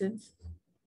driving license?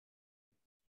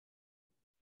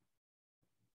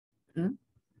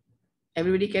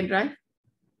 Everybody can drive?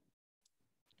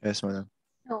 Yes, madam.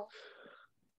 No.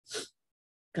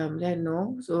 Kamalia,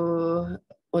 no. So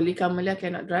only Kamalia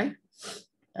cannot drive.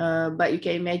 But you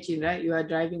can imagine, right? You are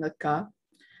driving a car.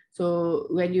 So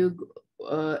when you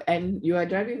and you are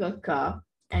driving a car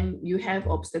and you have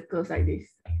obstacles like this.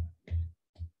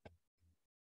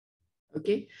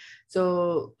 Okay,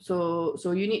 so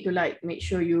you need to like make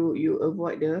sure you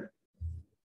avoid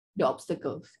the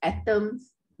obstacles.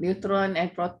 Atoms, neutron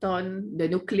and proton, the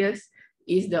nucleus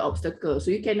is the obstacle. So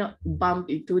you cannot bump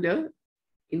into the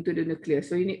nucleus.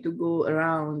 So you need to go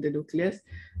around the nucleus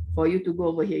for you to go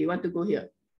over here. You want to go here.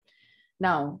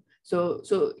 Now, so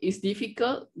it's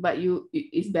difficult, but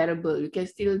it's bearable. You can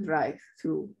still drive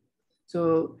through.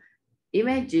 So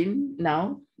imagine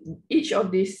now each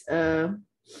of these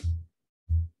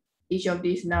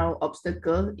now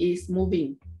obstacle is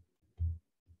moving.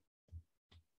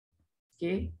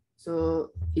 Okay,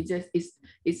 so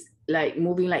it's like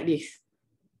moving like this.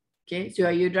 Okay, so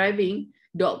are you driving?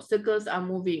 The obstacles are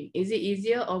moving. Is it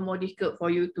easier or more difficult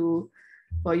for you to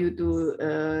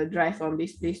drive from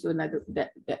this place to another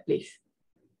that place?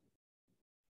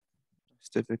 It's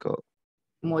difficult.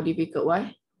 More difficult.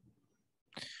 Why?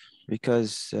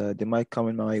 Because they might come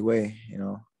in my way, you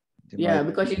know. Yeah,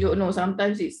 because you don't know.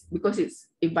 Sometimes it's because it's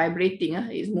vibrating,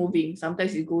 it's moving.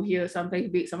 Sometimes it go here, sometimes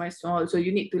big, sometimes small. So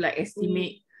you need to like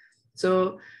estimate.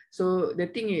 So the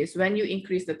thing is, when you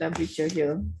increase the temperature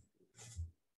here,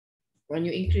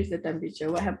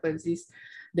 what happens is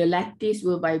the lattice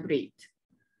will vibrate.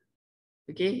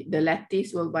 Okay, the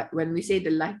lattice will, when we say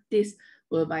the lattice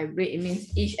will vibrate, it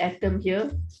means each atom here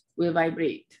will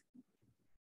vibrate.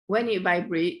 When it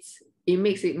vibrates, it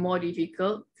makes it more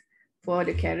difficult for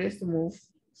the carriers to move.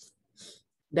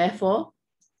 Therefore,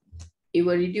 it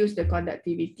will reduce the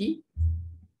conductivity.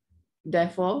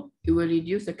 Therefore, it will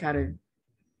reduce the current.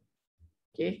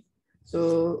 Okay,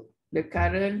 so the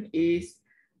current is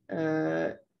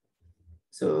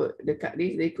so this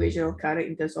is the equation of current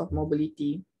in terms of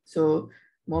mobility. So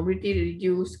mobility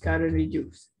reduce, current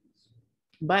reduce.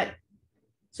 But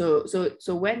so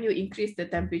when you increase the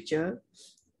temperature,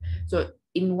 so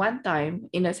in one time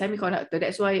in a semiconductor,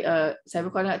 that's why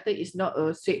semiconductor is not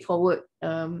a straightforward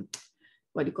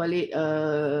what do you call it,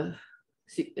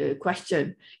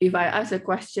 question. If I ask a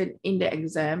question in the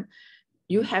exam,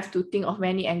 you have to think of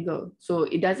many angles. So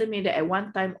it doesn't mean that at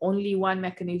one time only one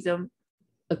mechanism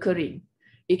occurring.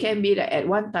 It can be that at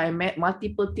one time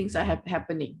multiple things are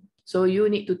happening. So you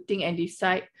need to think and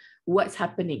decide what's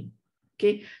happening.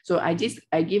 Okay, so I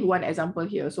give one example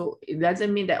here. So it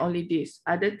doesn't mean that only this.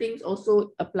 Other things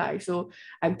also apply. So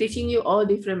I'm teaching you all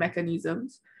different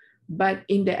mechanisms, but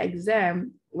in the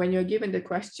exam, when you're given the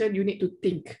question, you need to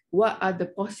think what are the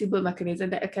possible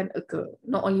mechanisms that can occur.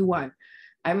 Not only one.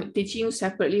 I'm teaching you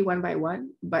separately one by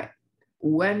one, but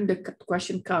when the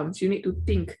question comes, you need to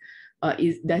think,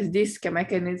 does this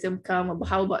mechanism come?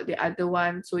 How about the other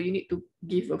one? So you need to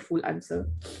give a full answer.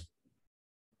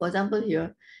 For example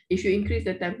here, if you increase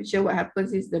the temperature, what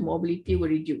happens is the mobility will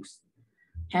reduce.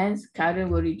 Hence,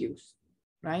 current will reduce,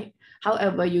 right?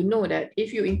 However, you know that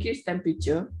if you increase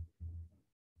temperature,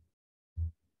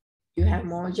 you have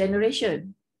more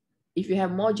generation. If you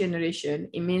have more generation,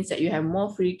 it means that you have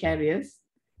more free carriers.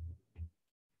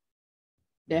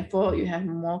 Therefore, you have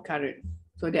more current.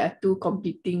 So there are two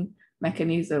competing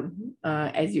mechanisms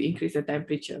as you increase the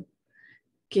temperature.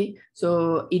 Okay,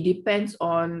 so it depends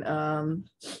on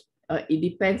it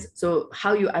depends. So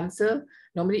how you answer,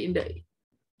 normally in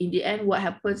the end, what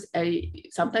happens?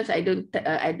 Sometimes I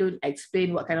don't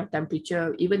explain what kind of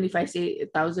temperature, even if I say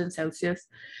 1,000 Celsius.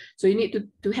 So you need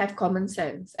to have common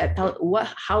sense. At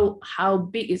how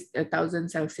big is 1,000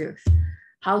 Celsius?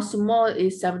 How small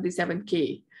is 77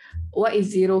 K? What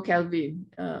is 0 Kelvin?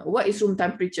 What is room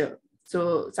temperature?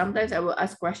 So sometimes I will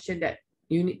ask question that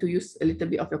you need to use a little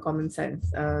bit of your common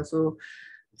sense. So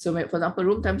for example,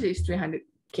 room temperature is 300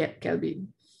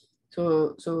 Kelvin.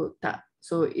 So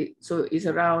it's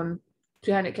around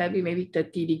 300 Kelvin, maybe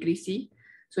 30 degrees C.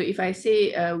 So if I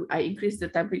say I increase the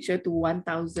temperature to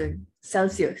 1,000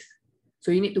 Celsius,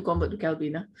 so you need to convert to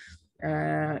Kelvin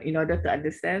in order to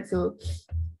understand. So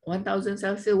 1,000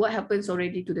 Celsius, what happens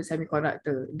already to the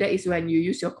semiconductor? That is when you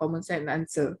use your common sense and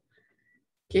answer.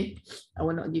 Okay, I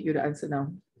will not give you the answer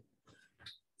now.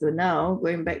 So now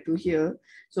going back to here,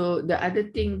 so the other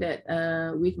thing that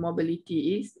with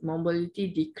mobility is mobility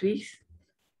decrease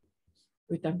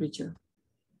with temperature.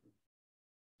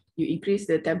 You increase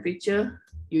the temperature,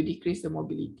 you decrease the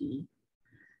mobility.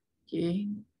 Okay,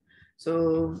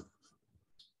 so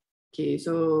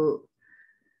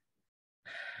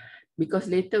because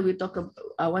later we talk about,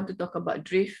 I want to talk about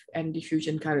drift and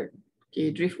diffusion current.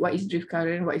 Okay, drift. What is drift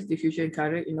current? What is diffusion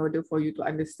current? In order for you to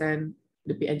understand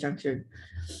the PN junction.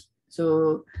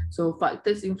 So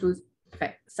factors influence.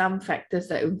 Some factors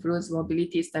that influence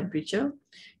mobility is temperature.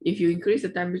 If you increase the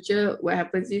temperature, what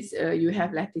happens is you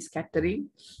have lattice scattering.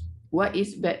 What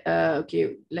is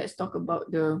okay? Let's talk about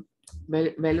the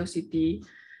velocity,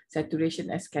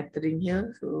 saturation, and scattering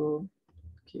here. So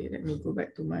okay, let me go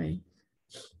back to my.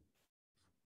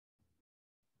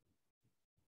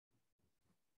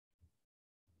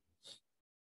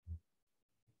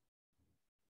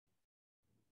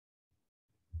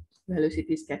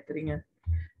 Velocity scattering,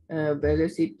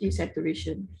 velocity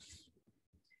saturation.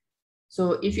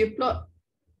 So if you plot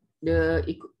the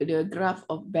graph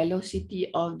of velocity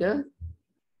of the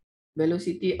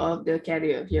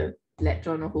carrier here,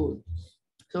 electron or hole.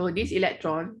 So this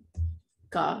electron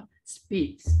car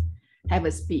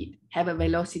have a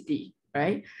velocity,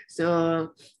 right?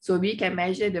 So we can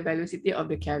measure the velocity of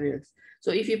the carriers.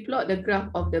 So if you plot the graph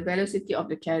of the velocity of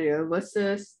the carrier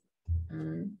versus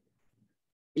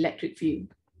electric field.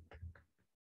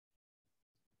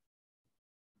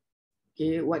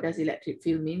 Okay, what does electric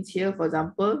field means here? For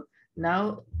example,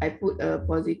 now I put a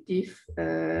positive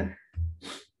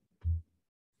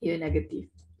here, negative.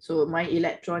 So my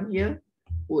electron here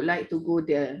would like to go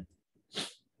there.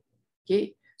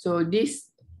 Okay, so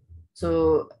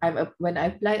when I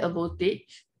apply a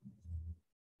voltage,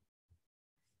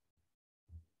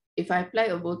 if I apply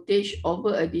a voltage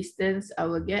over a distance, I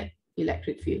will get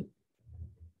electric field.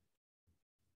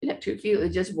 Electric field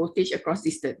is just voltage across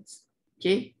distance.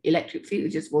 Okay, electric field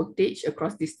is just voltage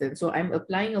across distance. So I'm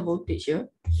applying a voltage here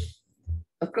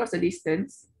across the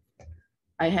distance.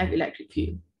 I have electric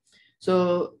field.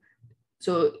 So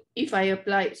if I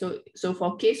apply, so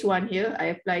for case 1 here, I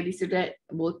apply this red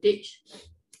voltage.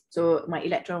 So my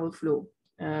electron will flow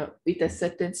with a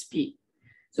certain speed.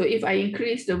 So if I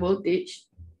increase the voltage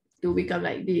to become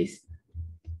like this,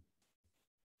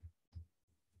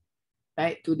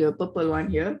 right, to the purple one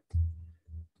here.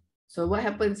 So what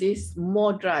happens is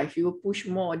more drive, you will push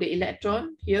more. The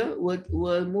electron here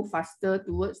will move faster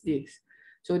towards this.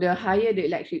 So the higher the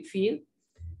electric field,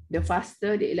 the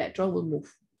faster the electron will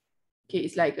move. Okay,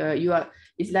 it's like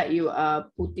you are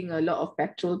putting a lot of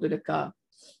petrol to the car.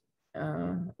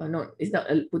 No, it's not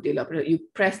putting a lot of petrol. You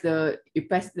press the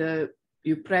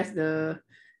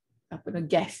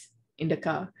gas in the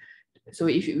car. So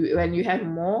when you have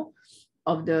more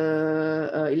of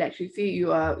the electric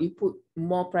field, you put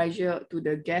more pressure to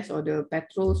the gas or the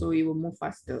petrol, so it will move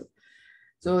faster.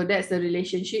 So that's the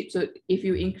relationship. So if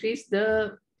you increase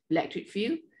the electric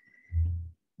field,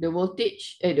 the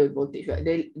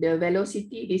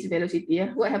velocity, this velocity,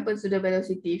 yeah. What happens to the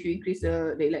velocity if you increase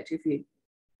the electric field?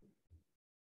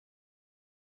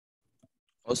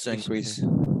 Also increase.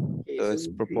 Okay, so it's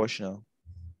proportional.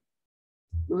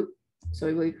 Good. So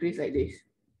it will increase like this.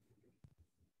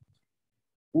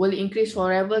 Will it increase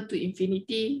forever to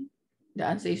infinity? The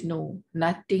answer is no.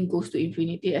 Nothing goes to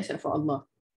infinity except for Allah.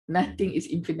 Nothing is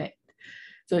infinite.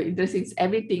 So interesting,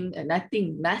 everything,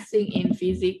 nothing in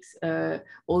physics,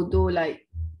 although like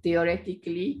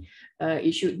theoretically,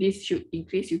 this should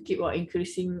increase. You keep on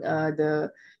increasing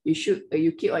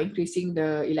you keep on increasing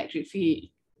the electric field.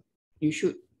 You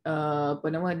should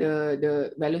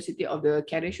the velocity of the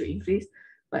carrier should increase,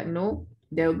 but no,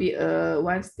 there will be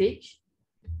one stage.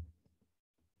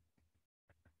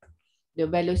 The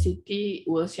velocity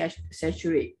will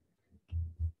saturate.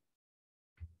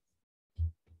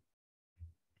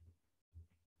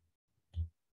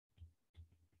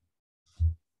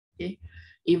 Okay.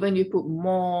 Even you put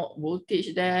more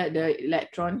voltage there, the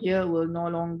electron here will no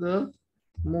longer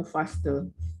move faster.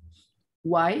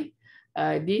 Why?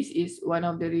 This is one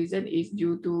of the reason is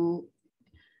due to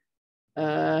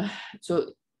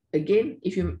so again,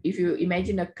 if you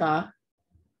imagine a car,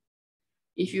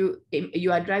 if you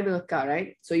are driving a car,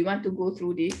 right? So you want to go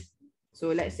through this.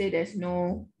 So let's say there's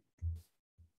no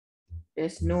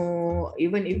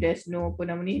even if there's no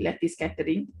lattice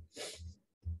scattering.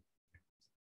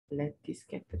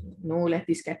 No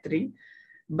lattice scattering,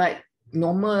 but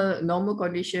normal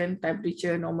condition,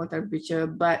 normal temperature,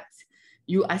 but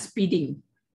you are speeding.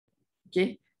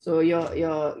 Okay, so your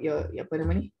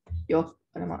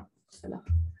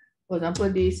for example,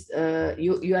 this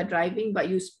you are driving, but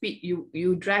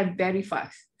you drive very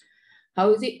fast.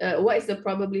 How is it? What is the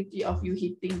probability of you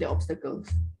hitting the obstacles?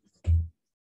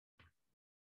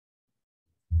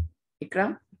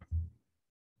 Ikram?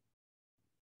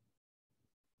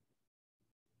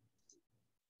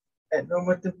 At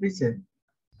normal temperature.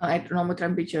 At normal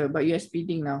temperature, but you are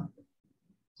speeding now.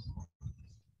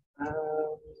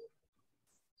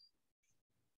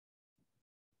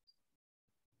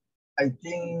 I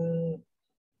think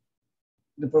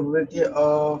the probability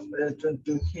of electron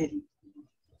to hit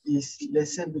is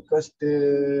lesser because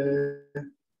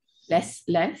less.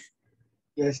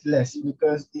 Yes, less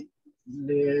because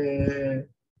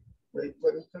what we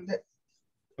call that?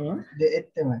 The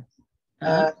atom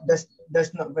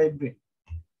does not vibrate.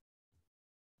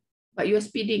 But you are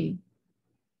speeding.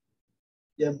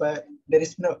 Yeah, but there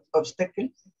is no obstacle.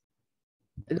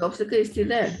 The obstacle is still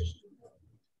there.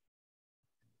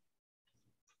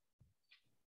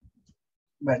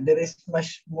 But there is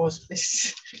much more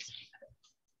space.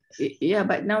 Yeah,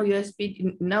 but now you are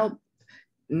speeding. Now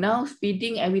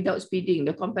speeding and without speeding.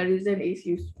 The comparison is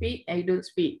you speed and you don't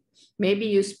speed. Maybe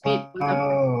you speed.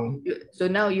 So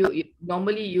now you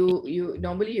normally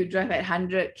you drive at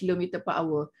 100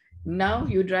 km/h. Now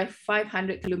you drive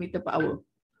 500 km/h.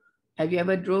 Have you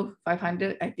ever drove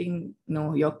 500? I think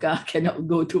no, your car cannot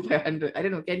go to 500. I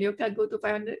don't know. Can your car go to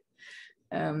 500?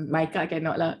 My car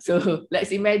cannot lah. So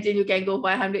let's imagine you can go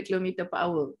 500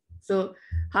 km/h. So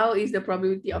how is the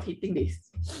probability of hitting this?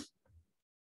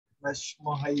 Much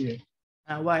more higher.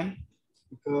 Why?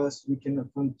 Because we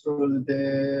cannot control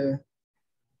the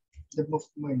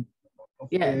movement of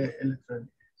the electron.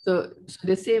 So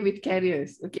the same with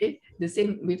carriers, okay? The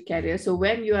same with carriers. So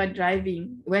when you are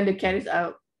driving, when the carriers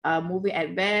are moving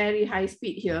at very high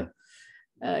speed here,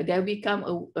 there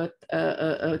become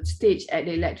a stage at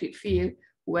the electric field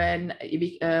when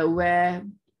where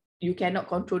you cannot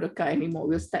control the car anymore.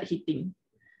 Will start hitting.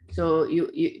 So you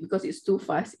because it's too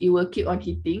fast, it will keep on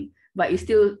hitting, but it's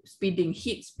still speeding,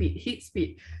 hit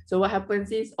speed. So what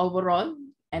happens is overall,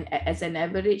 and as an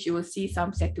average, you will see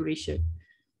some saturation.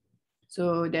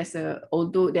 So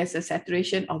although there's a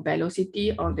saturation of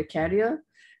velocity of the carrier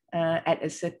at a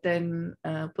certain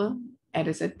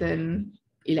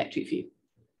electric field.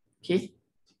 Okay,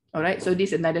 all right. So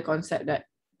this is another concept that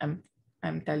I'm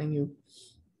telling you.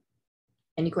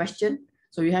 Any question?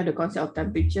 So you have the concept of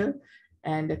temperature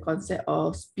and the concept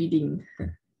of speeding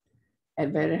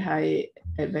at very high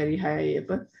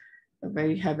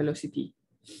velocity.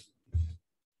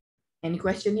 Any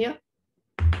question here?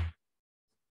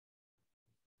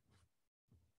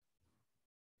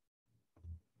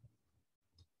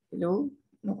 Hello?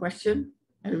 No question?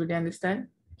 Everybody understand?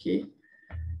 Okay.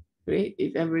 Great.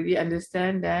 If everybody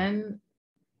understand, then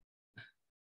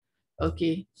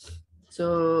okay.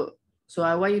 So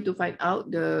I want you to find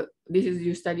out this is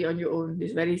you study on your own. This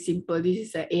is very simple. This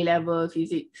is A-level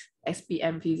physics,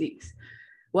 SPM physics.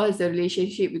 What is the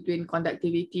relationship between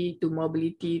conductivity to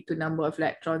mobility to number of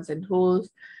electrons and holes,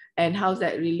 and how does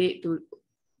that relate to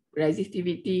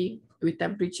resistivity with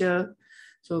temperature?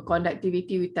 So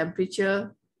conductivity with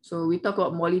temperature. So we talk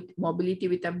about mobility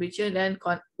with temperature. Then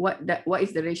what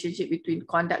is the relationship between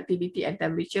conductivity and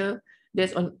temperature?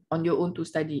 That's on your own to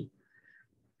study.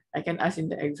 I can ask in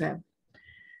the exam.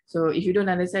 So if you don't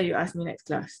understand, you ask me next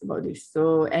class about this.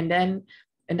 So, and then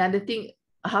another thing,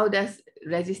 how does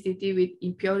resistivity with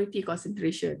impurity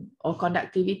concentration or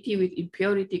conductivity with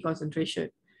impurity concentration?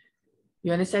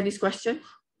 You understand this question?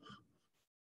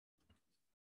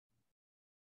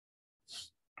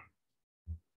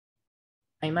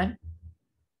 Aiman?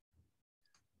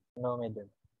 No, madam.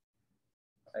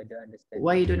 I don't understand.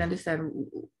 Why you don't understand?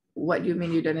 What do you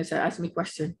mean you don't understand? Ask me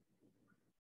question.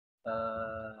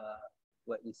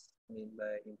 What is mean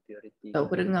by impurity? Tak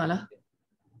apa dengar lah.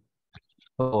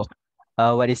 Oh,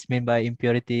 what is mean by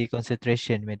impurity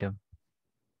concentration, madam?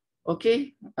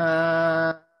 Okay.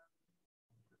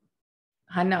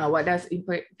 Hannah, what does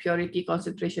impurity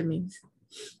concentration means?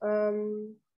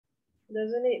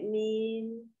 Doesn't it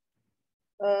mean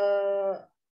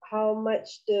how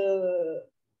much the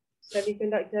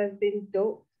semiconductor has been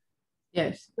doped?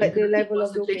 Yes. Like the Impurity level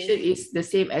of concentration doping. is the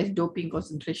same as doping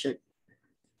concentration.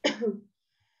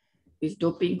 It's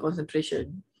doping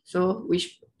concentration. So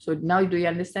now do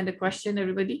you understand the question,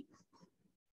 everybody?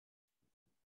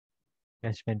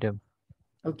 Yes, madam.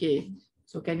 Okay.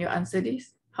 So can you answer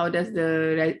this? How does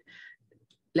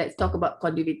let's talk about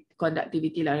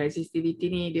conductivity lah.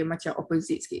 Resistivity ni dia macam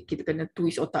opposite sikit. Kita kena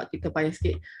twist otak kita payah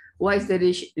sikit. What is the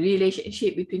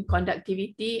relationship between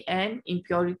conductivity and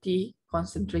impurity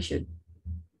concentration?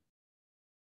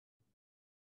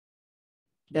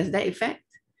 Does that affect?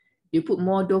 You put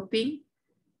more doping,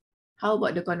 how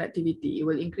about the conductivity? It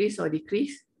will increase or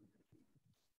decrease?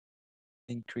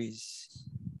 Increase.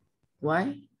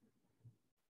 Why?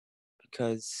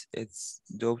 Because it's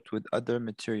doped with other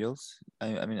materials.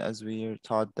 I mean, as we are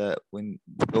taught that when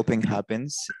doping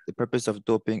happens, the purpose of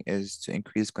doping is to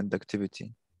increase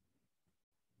conductivity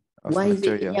of Why is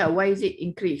it? material. Yeah, why is it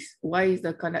increase? Why is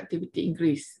the conductivity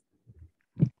increase?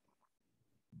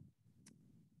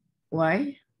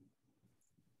 Why?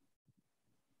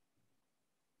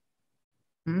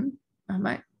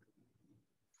 Ahmad?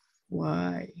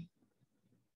 Why?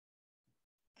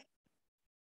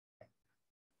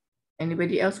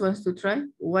 Anybody else wants to try?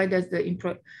 Why does the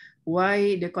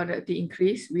conductivity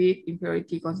increase with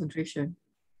impurity concentration?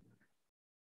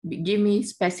 Give me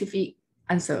specific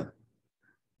answer.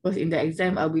 Because in the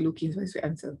exam, I'll be looking for specific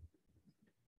answer.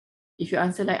 If you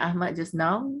answer like Ahmad just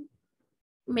now,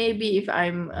 maybe if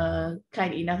I'm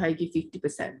kind enough, I give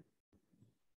 50%.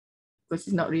 Because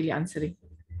he's not really answering.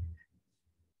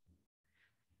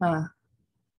 Who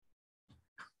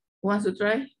wants to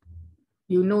try?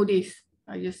 You know this.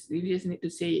 You just need to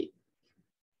say it.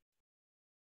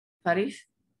 Faris?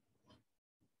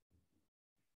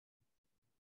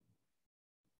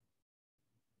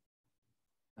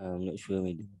 I'm not sure,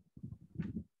 madam.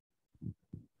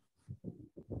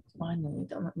 Mana ni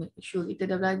tak make sure kita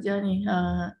dah belajar ni.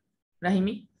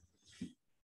 Rahimi?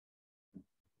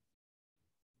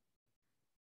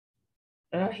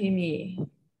 Rahimi.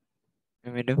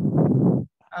 Madam.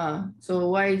 So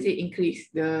why is it increase?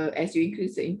 As you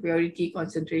increase the impurity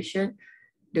concentration,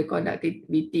 the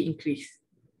conductivity increase.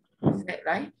 Is that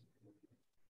right?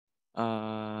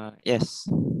 Yes.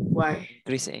 Why?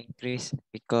 Increase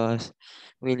because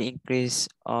will increase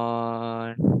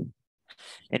on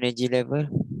energy level.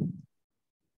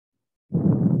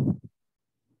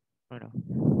 Oh, no.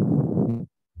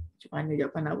 Macam mana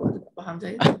jawapan awak tu? Tak faham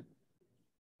saya.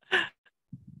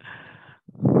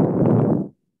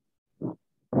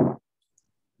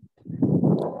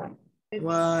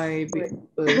 Why?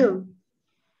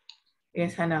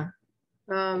 Yes, Hannah.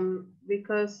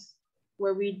 Because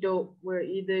when we dope, we're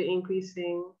either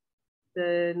increasing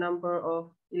the number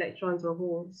of electrons or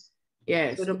holes.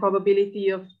 Yes. So the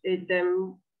probability of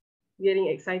them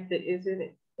getting excited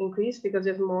isn't increased because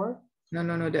there's more. No.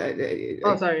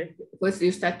 Oh, sorry. First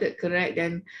you started correct,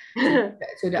 then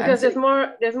so the because answer,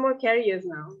 there's more carriers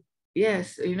now.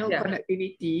 Yes,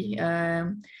 conductivity.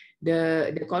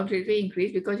 The conductivity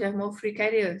increase because you have more free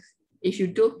carriers. If you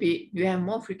dope it, you have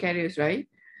more free carriers, right?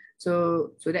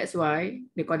 So that's why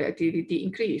the conductivity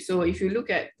increase. So if you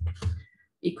look at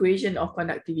equation of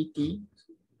conductivity,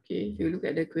 okay, if you look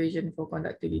at the equation for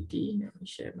conductivity, let me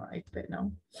share my iPad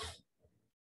now.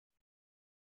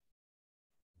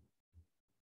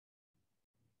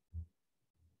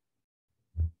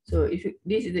 So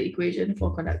this is the equation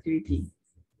for conductivity.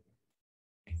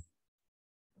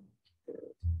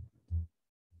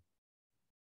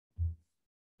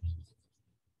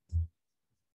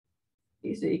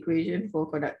 This is the equation for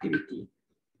conductivity.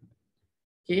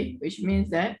 Okay, which means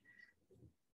that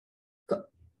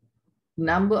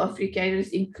number of free carriers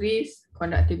increase,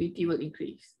 conductivity will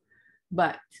increase.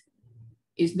 But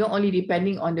it's not only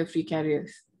depending on the free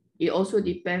carriers. It also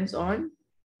depends on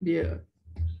the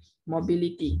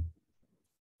mobility.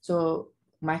 So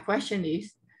my question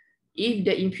is, if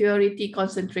the impurity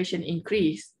concentration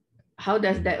increase, how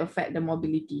does that affect the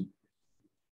mobility?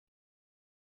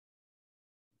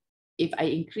 If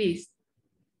I increase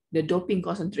the doping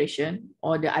concentration,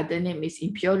 or the other name is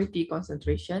impurity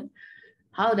concentration,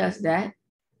 how does that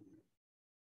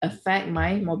affect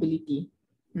my mobility?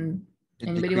 It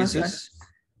Anybody wants to answer? decreases.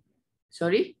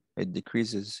 Sorry? It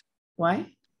decreases.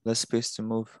 Why? Less space to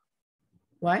move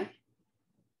Why?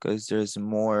 because there's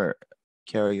more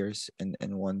carriers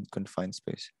in one confined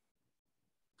space.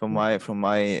 From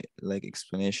my like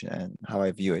explanation and how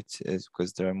I view it is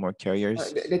because there are more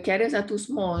carriers. The carriers are too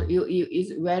small.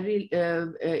 Is very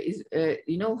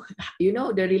you know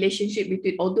the relationship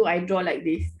between. Although I draw like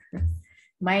this,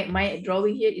 my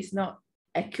drawing here is not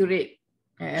accurate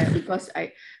because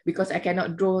I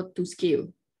cannot draw to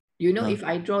scale. You know, if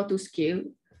I draw to scale,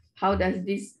 how does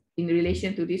this in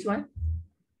relation to this one?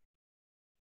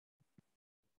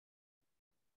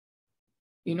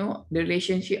 You know, the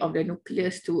relationship of the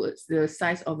nucleus towards the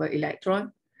size of an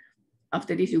electron.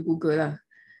 After this, you Google lah.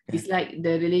 It's like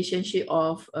the relationship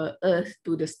of Earth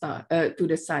to the star, to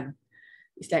the sun.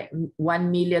 It's like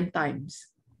 1 million times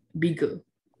bigger.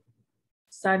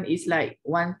 Sun is like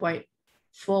 1.4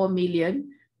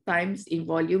 million times in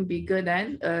volume bigger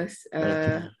than Earth.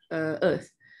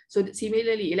 So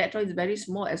similarly, electron is very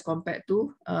small as compared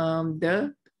to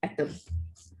the atom.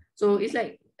 So it's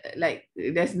like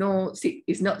there's no,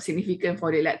 it's not significant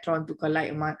for the electron to collide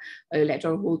among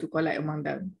electron hole to collide among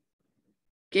them.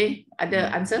 Okay, other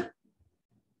answer?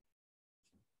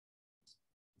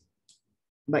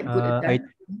 But good at that.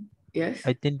 Yes.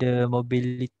 I think the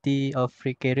mobility of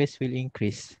free carriers will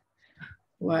increase.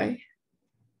 Why?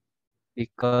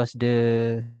 Because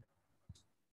the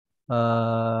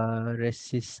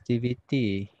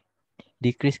resistivity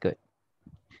decrease kot.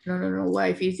 No.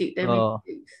 Why? Physics.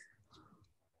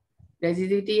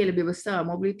 Resistivity yang lebih besar.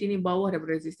 Mobility ni bawah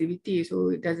daripada resistivity. So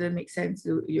it doesn't make sense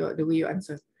the way you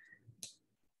answer.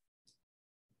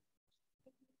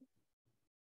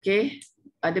 Okay.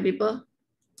 Other people?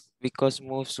 Because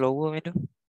move slower, madam.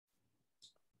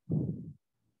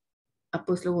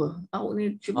 Apa slower? Awak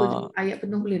ni cuba ayat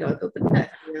penuh boleh tak? Atau penat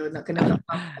nak kena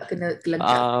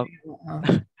kelengkap.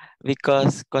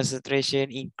 Because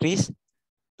concentration increase,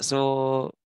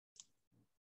 so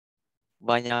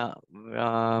banyak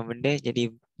benda jadi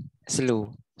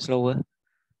slower.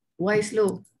 Why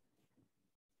slow?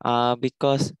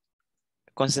 Because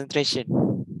concentration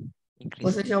increase.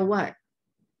 Concentration of what?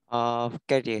 Of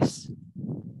carriers.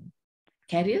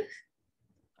 Carriers?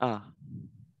 Okay,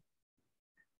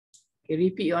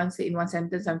 repeat your answer in one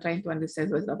sentence. I'm trying to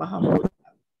understand. So tak faham.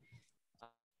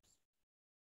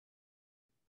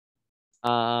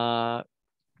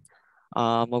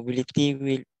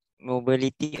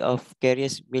 Mobility of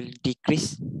carriers will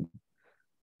decrease.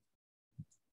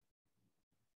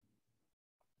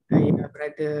 Yeah,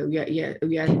 brother.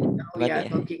 We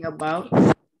are talking about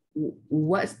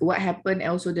what happened.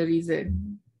 Also the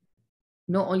reason.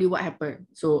 Not only what happened.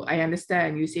 So I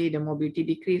understand you say the mobility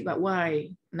decreased, but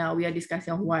why? Now we are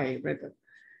discussing why, brother.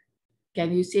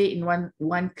 Can you say in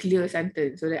one clear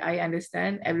sentence so that I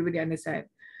understand, everybody understand?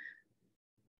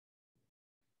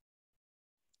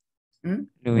 No,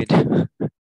 madam.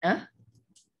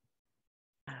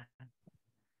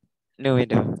 No,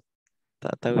 madam.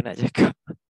 Tak tahu nak cakap.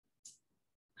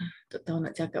 Tak tahu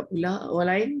nak cakap pula. Orang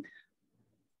lain?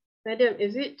 Madam,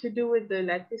 is it to do with the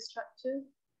lattice structure?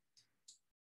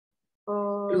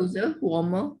 Closer,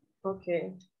 warmer.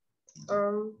 Okay.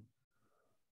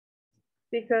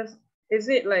 Because is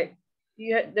it like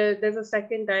you had there's a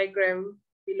second diagram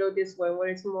below this one where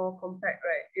it's more compact,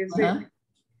 right? Is it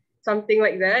something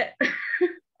like that?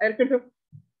 I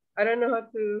don't know how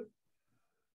to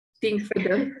think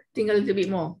further. Think a little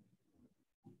bit more.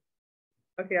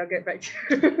 Okay, I'll get back to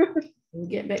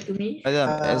you. Get back to me.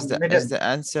 Madam, is the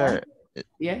answer?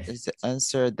 Yes. Is the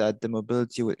answer that the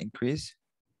mobility will increase?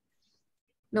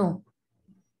 No,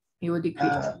 it will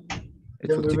decrease.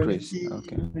 It will decrease.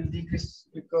 Okay. It will decrease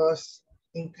because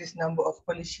increased number of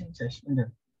collision charge.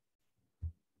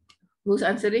 Who's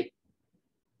answering?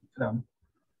 Ikram.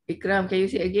 Ikram, can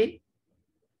you say again?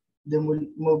 The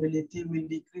mobility will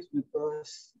decrease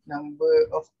because number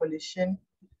of collision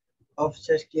of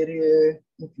charge carrier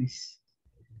increase.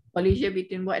 Collision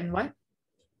between what and what?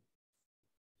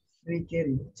 Free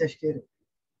carrier, charge carrier.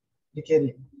 The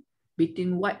carrier.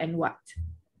 Between what and what?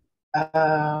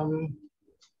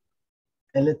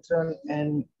 Electron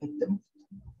and atom.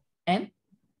 And?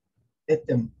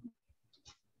 Atom.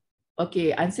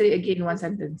 Okay, answer it again in one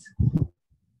sentence.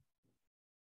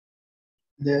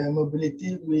 The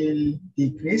mobility will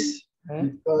decrease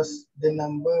because the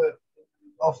number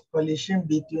of collision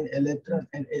between electron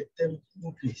and atom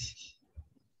increase.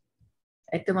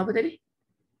 Atom apa tadi?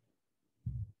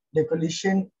 The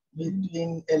collision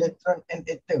between electron and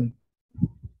atom.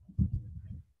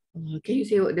 Can you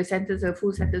say the sentence, the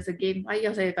full sentence again?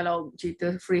 Ayah saya kalau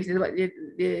cerita phrase dia, sebab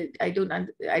I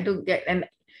don't get. And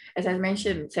as I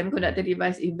mentioned, semiconductor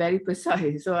device is very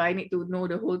precise, so I need to know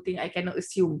the whole thing. I cannot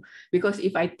assume, because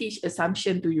if I teach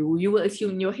assumption to you, you will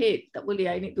assume in your head. Tak boleh.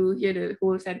 I need to hear the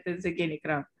whole sentence again,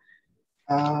 Ikram.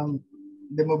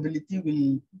 The mobility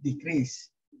will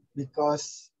decrease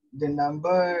because the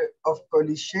number of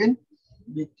collision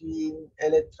between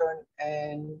electron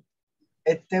and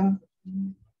atom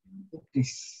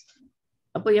increase.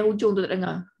 Apa yang hujung tu tak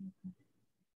dengar?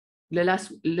 The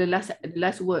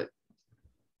last word.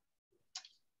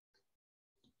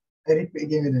 I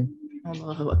repeat again, madam.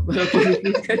 Allah Akbar.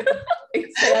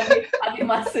 Saya ambil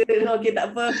masa. Okay,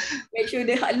 tak apa. Make sure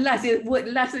dia last, word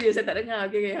last je saya tak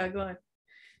dengar. Okay, go on.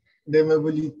 The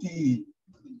mobility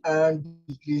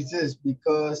decreases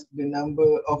because the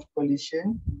number of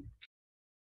collision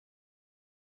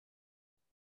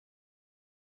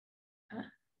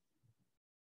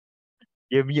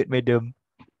Dia mute, madam.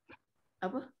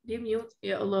 Apa? Dia mute?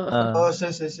 Ya Allah.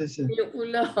 Sorry. Mute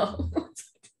pula.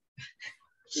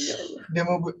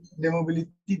 The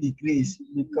mobility decrease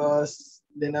because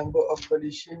the number of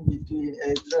collision between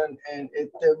electron and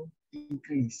atom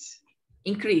increase.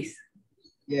 Increase?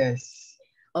 Yes.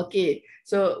 Okay,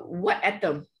 so what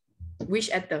atom? Which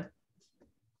atom?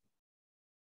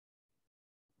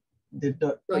 The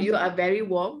dot. So you are very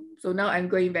warm. So now I'm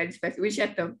going very specific. Which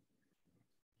atom?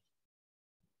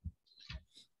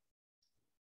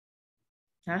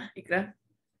 Ikram?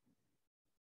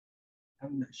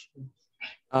 I'm not sure.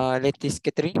 Lattice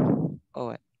scattering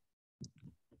or what?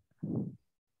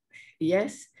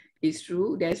 Yes, it's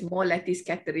true. There's more lattice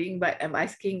scattering, but I'm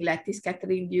asking lattice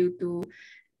scattering due to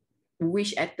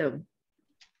which atom?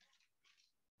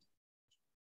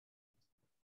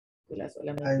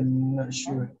 I'm not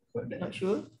sure. Not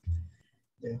sure?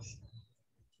 Yes.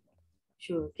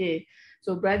 Sure. Okay.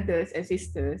 So brothers and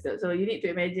sisters, so you need to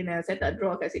imagine, saya tak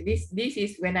draw kat sini. This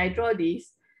is, when I draw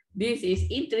this is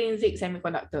intrinsic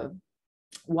semiconductor.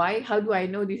 Why? How do I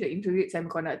know this is an intrinsic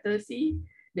semiconductor? See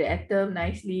the atom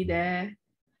nicely there,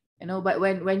 you know. But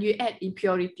when you add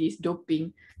impurities,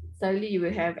 doping, suddenly you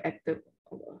will have atom.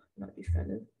 Oh, not this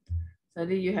color.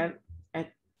 Suddenly you have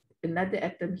another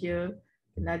atom here,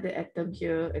 another atom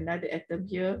here, another atom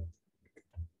here,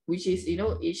 which is, you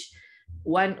know, each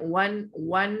one.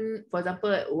 For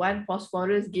example, one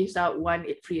phosphorus gives out one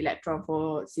free electron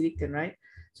for silicon, right?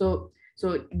 So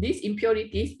these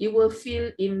impurities, it will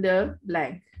fill in the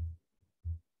blank,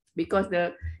 because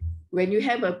when you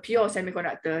have a pure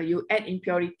semiconductor, you add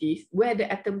impurities, where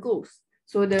the atom goes.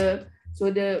 So the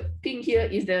pink here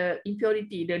is the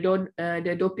impurity, the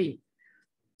doping.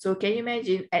 So can you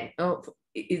imagine,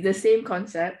 it's the same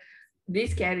concept.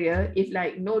 This carrier, if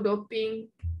like no doping,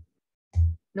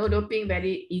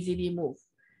 very easily move.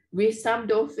 With some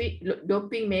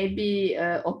doping maybe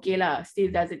okay lah, still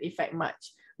doesn't affect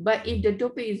much. But if the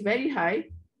doping is very high,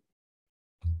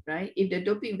 right? If the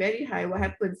doping very high, what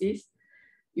happens is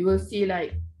you will see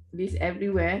like this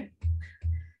everywhere.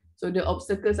 So the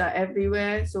obstacles are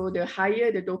everywhere. So the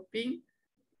higher the doping,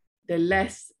 the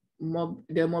less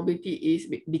the mobility is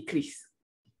decreased.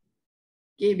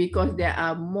 Okay, because there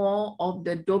are more of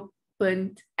the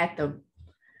dopant atom.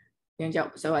 Yang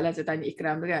jawab soalan saya tanya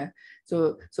Ikram tu kan.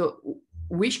 So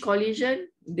which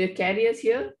collision? The carriers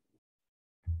here,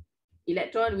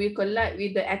 electron will collide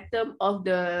with the atom of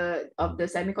the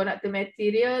semiconductor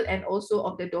material and also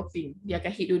of the doping. Dia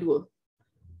akan hit dua-dua.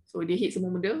 So dia hit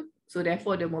semua benda. So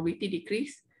therefore the mobility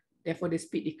decrease. Therefore the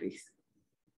speed decrease.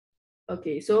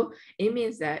 Okay, so it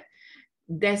means that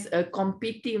there's a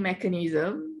competing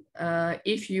mechanism.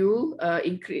 If you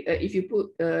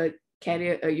put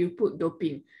carrier, you put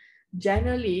doping.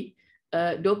 Generally,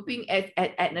 doping at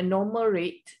a normal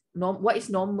rate. What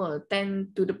is normal?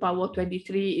 10 to the power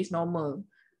 23 is normal.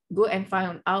 Go and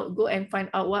find out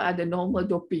what are the normal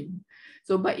doping.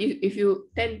 So, but if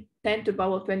you 10 to the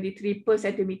power 23 per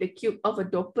centimeter cube of a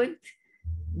dopant,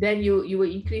 then you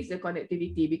will increase the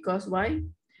conductivity, because why?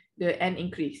 The N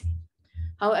increase.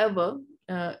 However,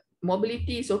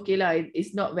 mobility is okay lah.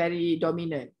 It's not very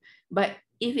dominant. But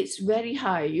if it's very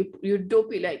high, you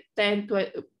dope it like 10 to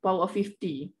the power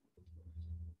 50,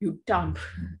 you dump.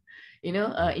 You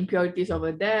know, impurities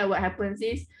over there. What happens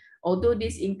is, although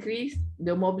this increase,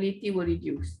 the mobility will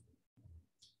reduce.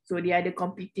 So they are the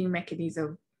competing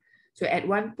mechanism. So at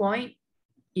one point,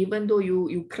 even though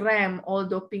you cram all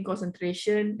doping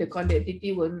concentration, the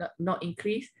conductivity will not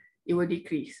increase, it will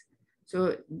decrease.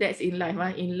 So that's in life.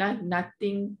 In life,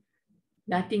 nothing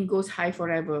goes high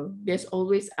forever. There's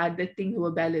always other things who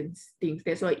will balance things.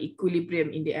 That's why equilibrium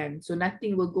in the end. So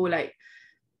nothing will go like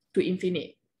to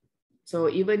infinite. So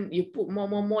even you put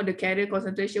more, the carrier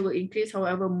concentration will increase.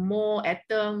 However, more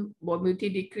atom mobility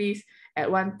decrease at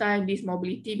one time, this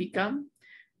mobility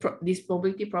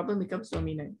problem becomes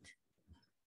dominant.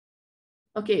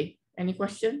 Okay, any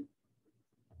question?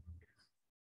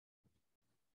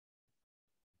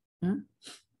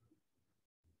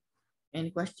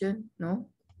 Any question? No?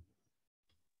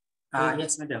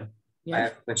 Yes, madam. Yes. I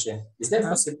have a question. Is that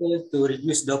possible to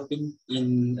reduce doping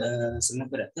in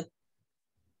semiconductor?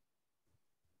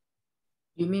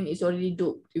 You mean it's already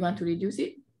doped? You want to reduce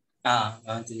it? I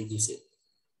want to reduce it.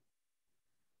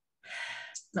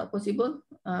 Not possible.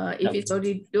 If it's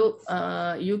already doped,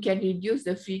 you can reduce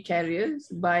the free carriers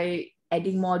by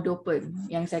adding more dopant.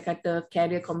 Yang saya kata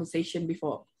carrier compensation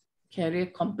before.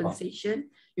 Carrier compensation,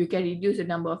 you can reduce the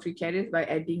number of free carriers by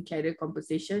adding carrier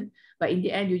compensation. But in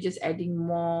the end, you're just adding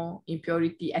more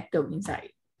impurity atom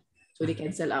inside. So they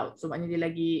cancel out. So maknanya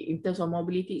dia lagi, in terms of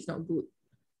mobility, it's not good.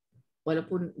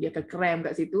 Walaupun dia akan cram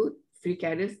kat situ, free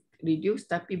carriers reduce,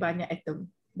 tapi banyak atom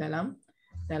dalam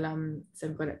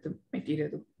semiconductor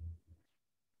material tu.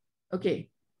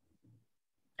 Okay.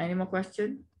 Any more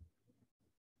question?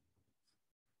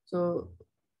 So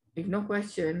if no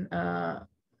question,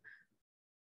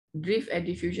 drift and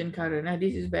diffusion current. Now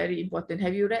this is very important.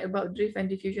 Have you read about drift and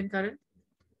diffusion current?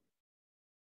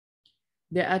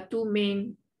 There are two.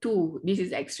 This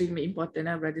is extremely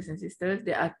important, brothers and sisters.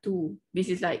 There are two. This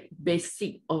is like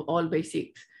basic of all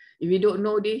basics. If you don't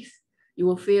know this, you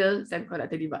will fail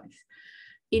semiconductor device.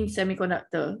 In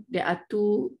semiconductor, there are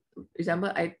two.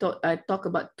 Example, I talk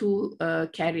about two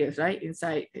carriers, right?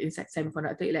 Inside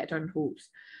semiconductor, electron holes.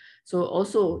 So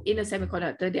also in a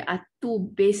semiconductor, there are two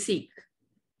basic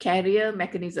carrier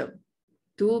mechanism.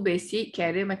 Two basic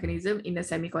carrier mechanism in a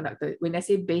semiconductor. When I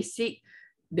say basic,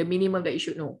 the minimum that you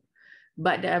should know.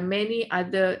 But there are many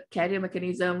other carrier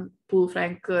mechanism,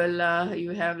 Pull-Frankel lah,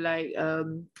 you have like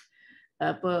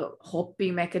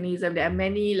hopping mechanism. There are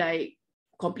many like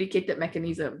complicated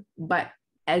mechanism. But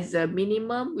as a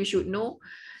minimum, we should know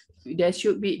there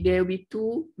will be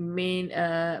two main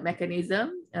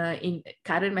mechanism in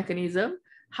current mechanism.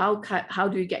 How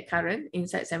do you get current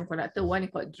inside semiconductor? One is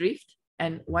called drift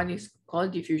and one is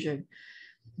called diffusion.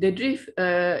 The drift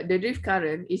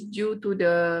current is due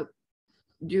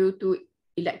to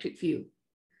electric field.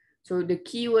 So the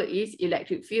key word is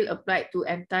electric field applied to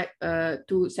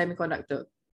semiconductor.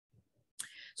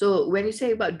 So when you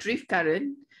say about drift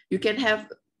current, you can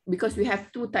have, because we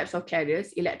have two types of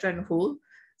carriers, electron and hole.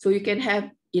 So you can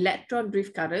have electron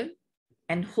drift current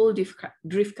and hole drift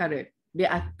current.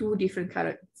 There are two different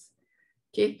currents.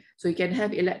 Okay, so you can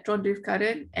have electron drift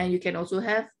current and you can also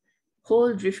have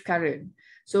hole drift current.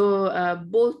 So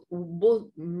both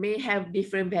may have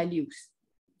different values.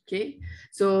 Okay,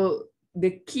 so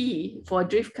the key for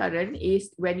drift current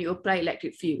is when you apply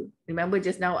electric field. Remember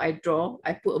just now I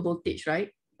put a voltage,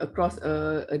 right, across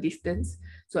a distance.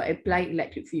 So I apply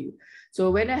electric field.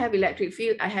 So when I have electric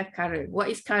field, I have current. What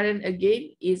is current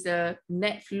again? Is a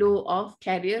net flow of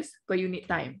carriers per unit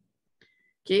time.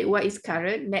 Okay, what is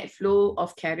current? Net flow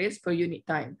of carriers per unit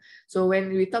time. So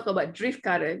when we talk about drift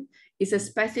current, it's a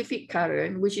specific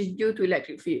current which is due to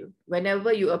electric field.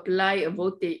 Whenever you apply a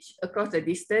voltage across the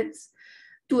distance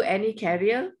to any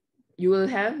carrier, you will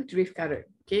have drift current.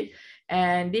 Okay,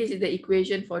 and this is the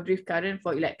equation for drift current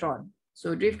for electron.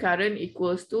 So drift current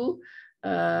equals to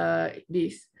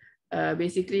this.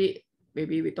 Basically,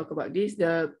 maybe we talk about this,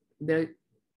 the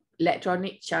electron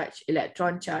charge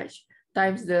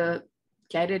times the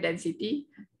carrier density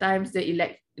times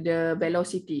the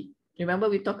velocity. Remember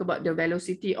we talk about the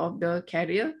velocity of the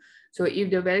carrier. So if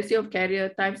the velocity of carrier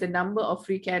times the number of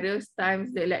free carriers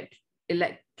times the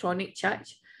electronic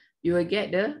charge, you will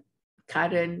get the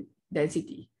current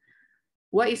density.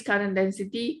 What is current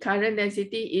density? Current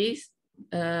density is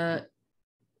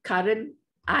current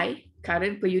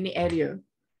per unit area.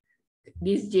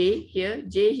 This J here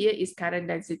is current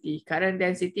density. Current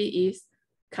density is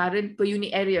current per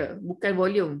unit area, bukan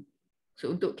volume.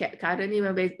 So untuk current ni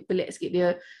memang pelik sikit dia.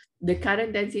 The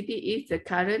current density is the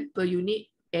current per unit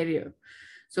area.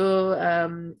 So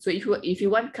so if you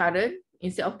want current,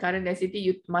 instead of current density,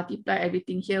 you multiply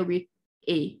everything here with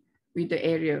A, with the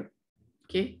area.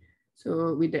 Okay,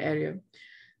 so with the area.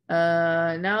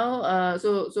 Now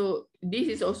so this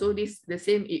is also the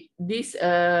same. This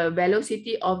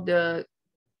velocity of the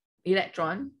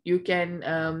electron, you can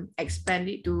expand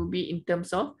it to be in terms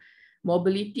of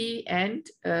mobility and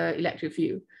electric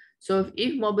field. So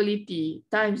if mobility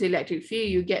times electric field,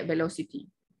 you get velocity.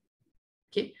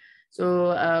 Okay,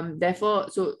 so therefore,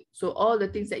 so all the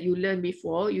things that you learned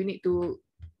before, you need to,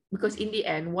 because in the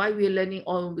end, why we're learning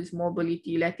all this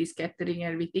mobility, lattice scattering,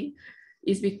 everything,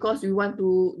 is because we want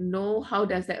to know how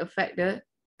does that affect the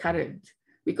current.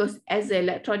 Because as an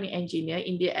electronic engineer,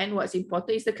 in the end, what's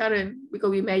important is the current,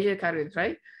 because we measure current,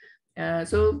 right?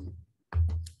 So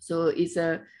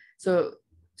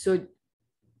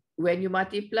when you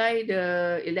multiply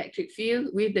the electric field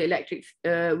with the electric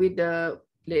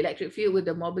field with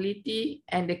the mobility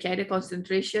and the carrier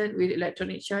concentration with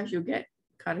electronic charge, you get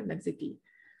current density.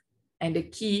 And the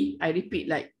key, I repeat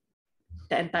like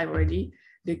 10 times already,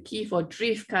 the key for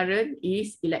drift current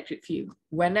is electric field.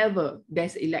 Whenever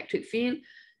there's electric field,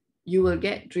 you will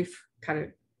get drift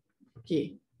current.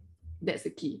 Okay, that's the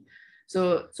key.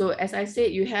 So as I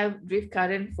said, you have drift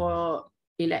current for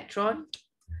electron.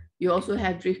 You also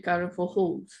have drift current for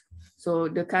holes. So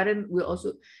the current will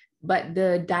also, but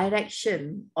the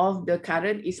direction of the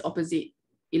current is opposite.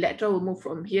 Electron will move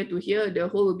from here to here. The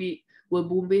hole will be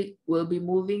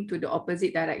moving to the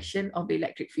opposite direction of the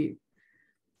electric field.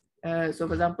 So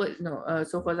for example,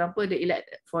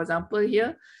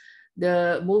 here,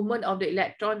 the movement of the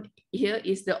electron here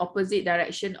is the opposite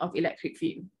direction of electric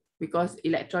field, because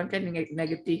electron can be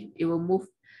negative. It will move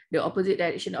the opposite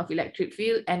direction of electric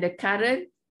field, and the current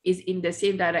is in the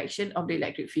same direction of the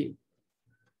electric field.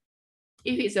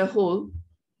 If it's a hole,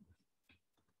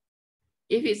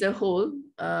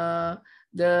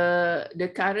 the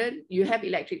current, you have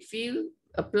electric field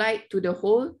applied to the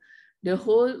hole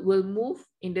will move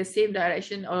in the same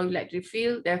direction of electric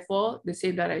field, therefore the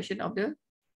same direction of the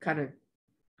current.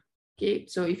 Okay,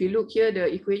 so if you look here,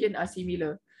 the equation are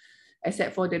similar,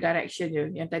 except for the direction here.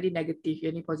 Yang tadi negative,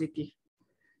 yang ni positive.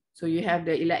 So you have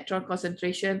the electron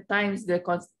concentration times the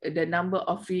number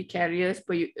of free carriers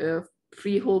per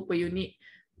free hole per unit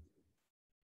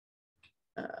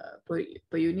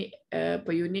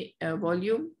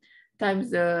volume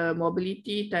times the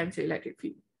mobility times the electric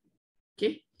field.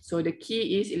 Okay, so the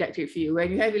key is electric field.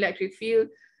 When you have electric field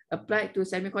applied to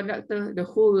semiconductor, the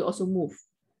hole will also move,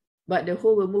 but the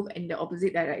hole will move in the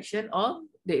opposite direction of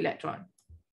the electron.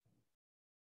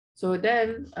 So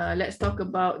then let's talk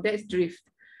about that's drift.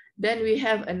 Then we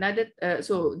have another,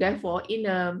 so therefore in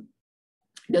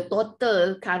the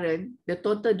total current, the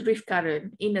total drift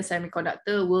current in a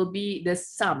semiconductor will be the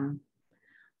sum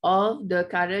of the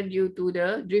current due to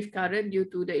the drift current due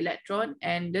to the electron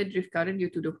and the drift current due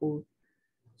to the hole.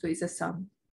 So it's a sum.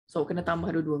 So kena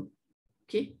tambah dua-dua.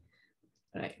 Okay.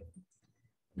 Right.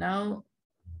 Now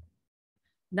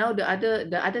the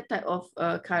other type of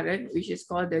current, which is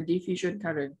called the diffusion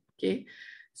current. Okay.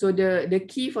 So the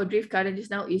key for drift current just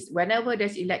now is whenever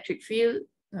there's electric field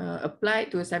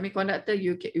applied to a semiconductor,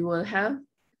 you will have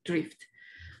drift.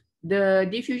 The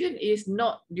diffusion is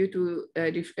not due to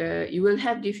you will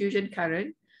have diffusion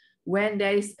current when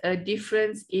there is a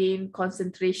difference in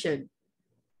concentration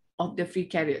of the free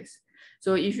carriers.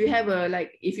 So if you have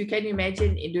if you can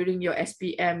imagine during your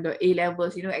SPM, the A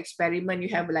levels, experiment, you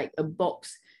have like a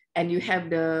box and you have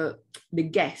the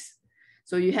gas.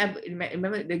 So you have,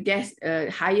 remember the gas,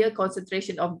 higher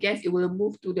concentration of gas, it will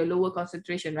move to the lower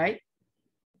concentration, right?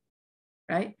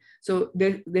 Right? So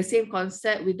the same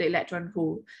concept with the electron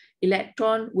hole.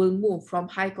 Electron will move from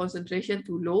high concentration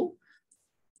to low.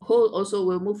 Hole also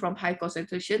will move from high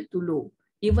concentration to low,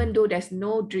 even though there's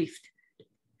no drift,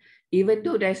 even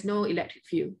though there's no electric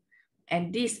field.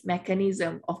 And this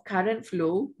mechanism of current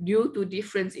flow due to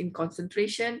difference in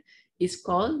concentration is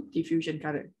called diffusion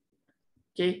current.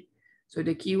 Okay. So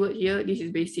the keyword here, this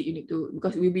is basic, you need to,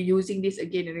 because we'll be using this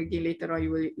again and again later on, you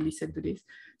will listen to this.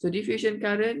 So diffusion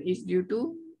current is due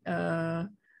to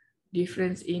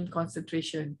difference in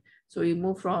concentration. So we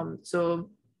move from, so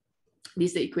this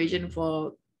is the equation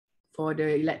for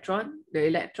the electron. The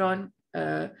electron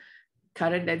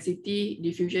current density,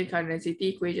 diffusion current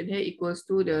density equation here equals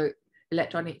to the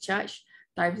electronic charge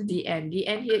times dN.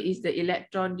 dN here is the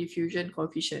electron diffusion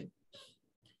coefficient.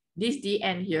 This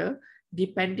dN here,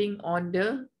 depending on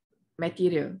the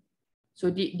material. So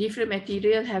different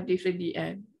material have different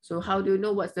dN. So how do you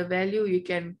know what's the value? You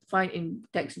can find in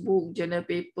textbook, journal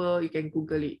paper, you can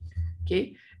Google it.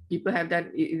 Okay. People have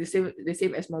done the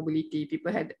same as mobility.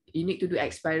 People had, you need to do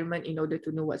experiment in order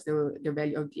to know what's the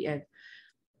value of dN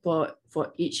for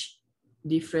each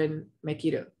different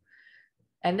material.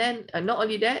 And then not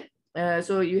only that,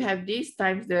 so you have this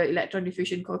times the electron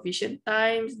diffusion coefficient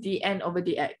times dN over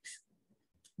dx.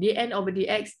 dN over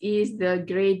dx is the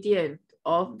gradient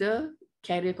of the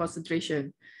carrier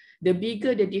concentration. The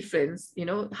bigger the difference,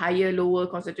 higher, lower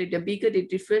concentration, the bigger the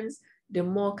difference, the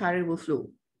more current will flow.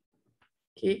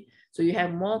 Okay, so you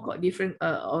have more different,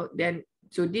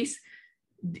 so this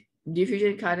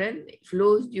diffusion current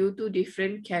flows due to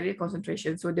different carrier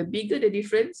concentration. So the bigger the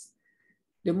difference,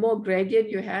 the more gradient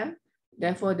you have,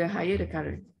 therefore the higher the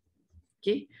current.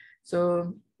 Okay,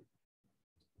 so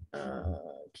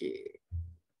okay.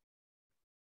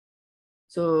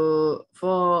 So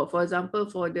for example,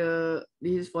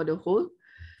 this is for the whole.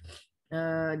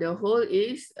 The whole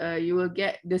is you will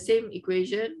get the same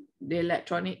equation, the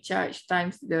electronic charge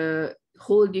times the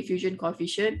whole diffusion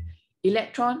coefficient,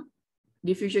 electron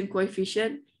diffusion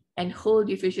coefficient, and whole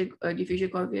diffusion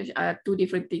coefficient are two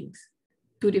different things,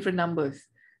 two different numbers.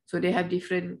 So they have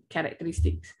different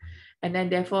characteristics. And then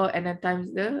therefore, and then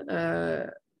times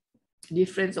the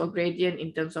difference or gradient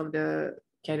in terms of the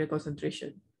carrier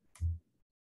concentration.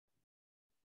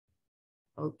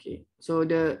 Okay, so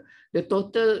the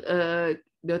total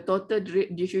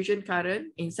diffusion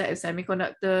current inside a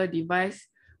semiconductor device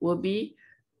will be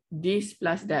this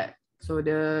plus that. So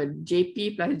the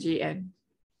JP plus JN.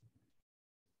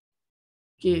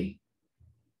 Okay.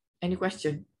 Any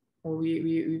question? Or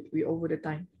we over the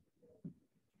time?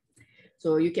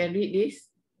 So you can read this.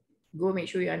 Go make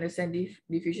sure you understand this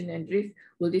diffusion and drift.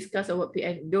 We'll discuss about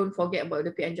PN. Don't forget about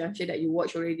the PN junction that you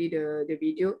watched already the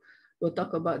video. We'll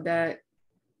talk about that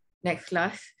next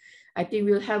class. I think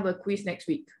we'll have a quiz next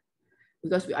week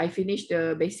because I finished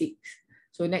the basics.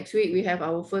 So next week we have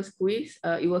our first quiz.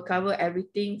 It will cover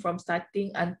everything from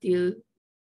starting until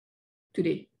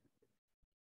today.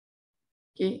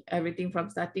 Okay, everything from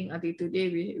starting until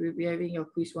today, we will be having your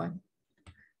quiz one.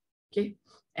 Okay,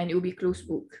 and it will be closed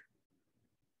book.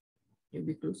 It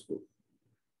will be closed book.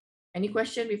 Any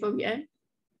question before we end?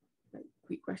 Like,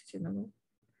 quick question.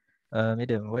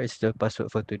 Madam, what is the password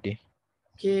for today?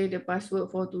 Okay, the password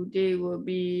for today will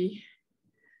be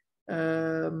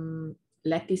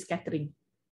lattice scattering.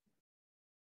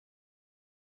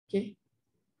 Okay,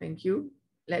 thank you.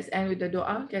 Let's end with the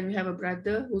doa. Can we have a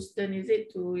brother whose turn is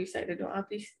it to recite the doa,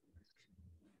 please?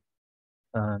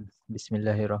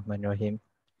 Bismillahirrahmanirrahim.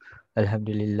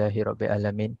 Alhamdulillahi Rabbil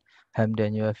Alamin.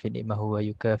 Hamdan yuafi ni'mahu wa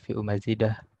yukafi'u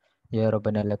mazidah. Ya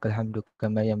Rabbana lakal hamdu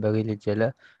kama yanbaghi li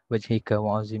jala wajhika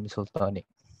wa azimi sultanik.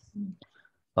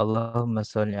 Allahumma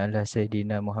salli ala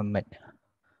Sayyidina Muhammad.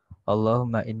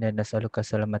 Allahumma inna nas'aluka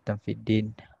salamatan fid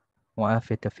din,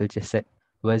 mu'afiyatan fil jasad,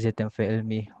 wa ziyatan fil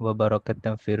ilmi, wa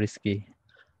barakatan fil rizki,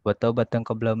 wa taubatan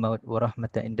qabla maut, wa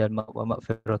rahmatan indal maut, wa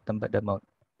maghfiratan ba'da maut.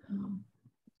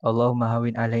 Allahumma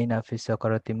hawin alaina fi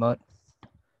sakarati maut,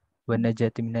 wa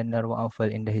najati minan nar wa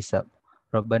afal inda hisab.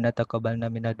 Rabbana taqabbalna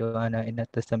minad du'ana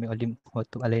innaka sami'ul alim wa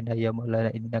tub alaina ya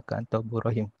maulana innaka antal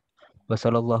rahim. Wa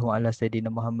sallallahu ala sayyidina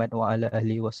Muhammad wa ala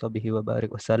ahlihi wa sahbihi wa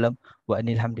barik wasallam wa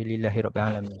alhamdulillahi rabbil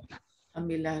alamin.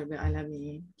 Alhamdulillah rabbil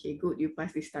alamin. Okay, good, you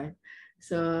passed this time.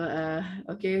 So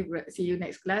okay, see you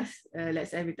next class.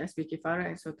 Let's end with tasbih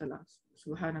kifarah and sotalah.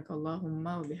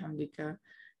 Subhanakallahumma wa bihamdika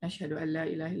nashhadu an la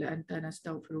ilaha illa anta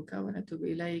nastaghfiruka wa natubu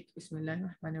ilaik.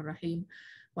 Bismillahirrahmanirrahim.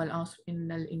 Wal 'asr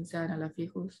innal insana lafi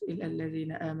khusr illa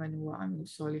alladhina amanu wa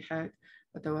 'amilus solihat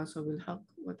wa tawassaw bil haqq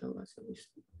wa tawassaw bis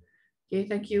sabr. Okay,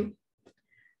 thank you.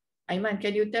 Aiman,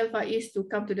 can you tell Faiz to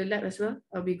come to the lab as well?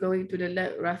 I'll be going to the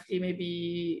lab roughly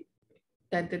maybe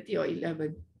 10:30 or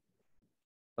 11.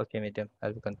 Okay, madam,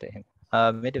 I will contact him.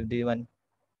 Madam, do you want?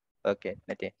 Okay,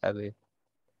 nanti I will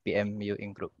PM you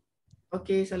in group.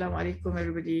 Okay, Assalamualaikum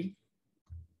everybody.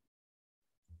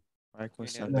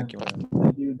 Waalaikumsalam. Thank you, madam.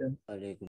 Thank you, Dan.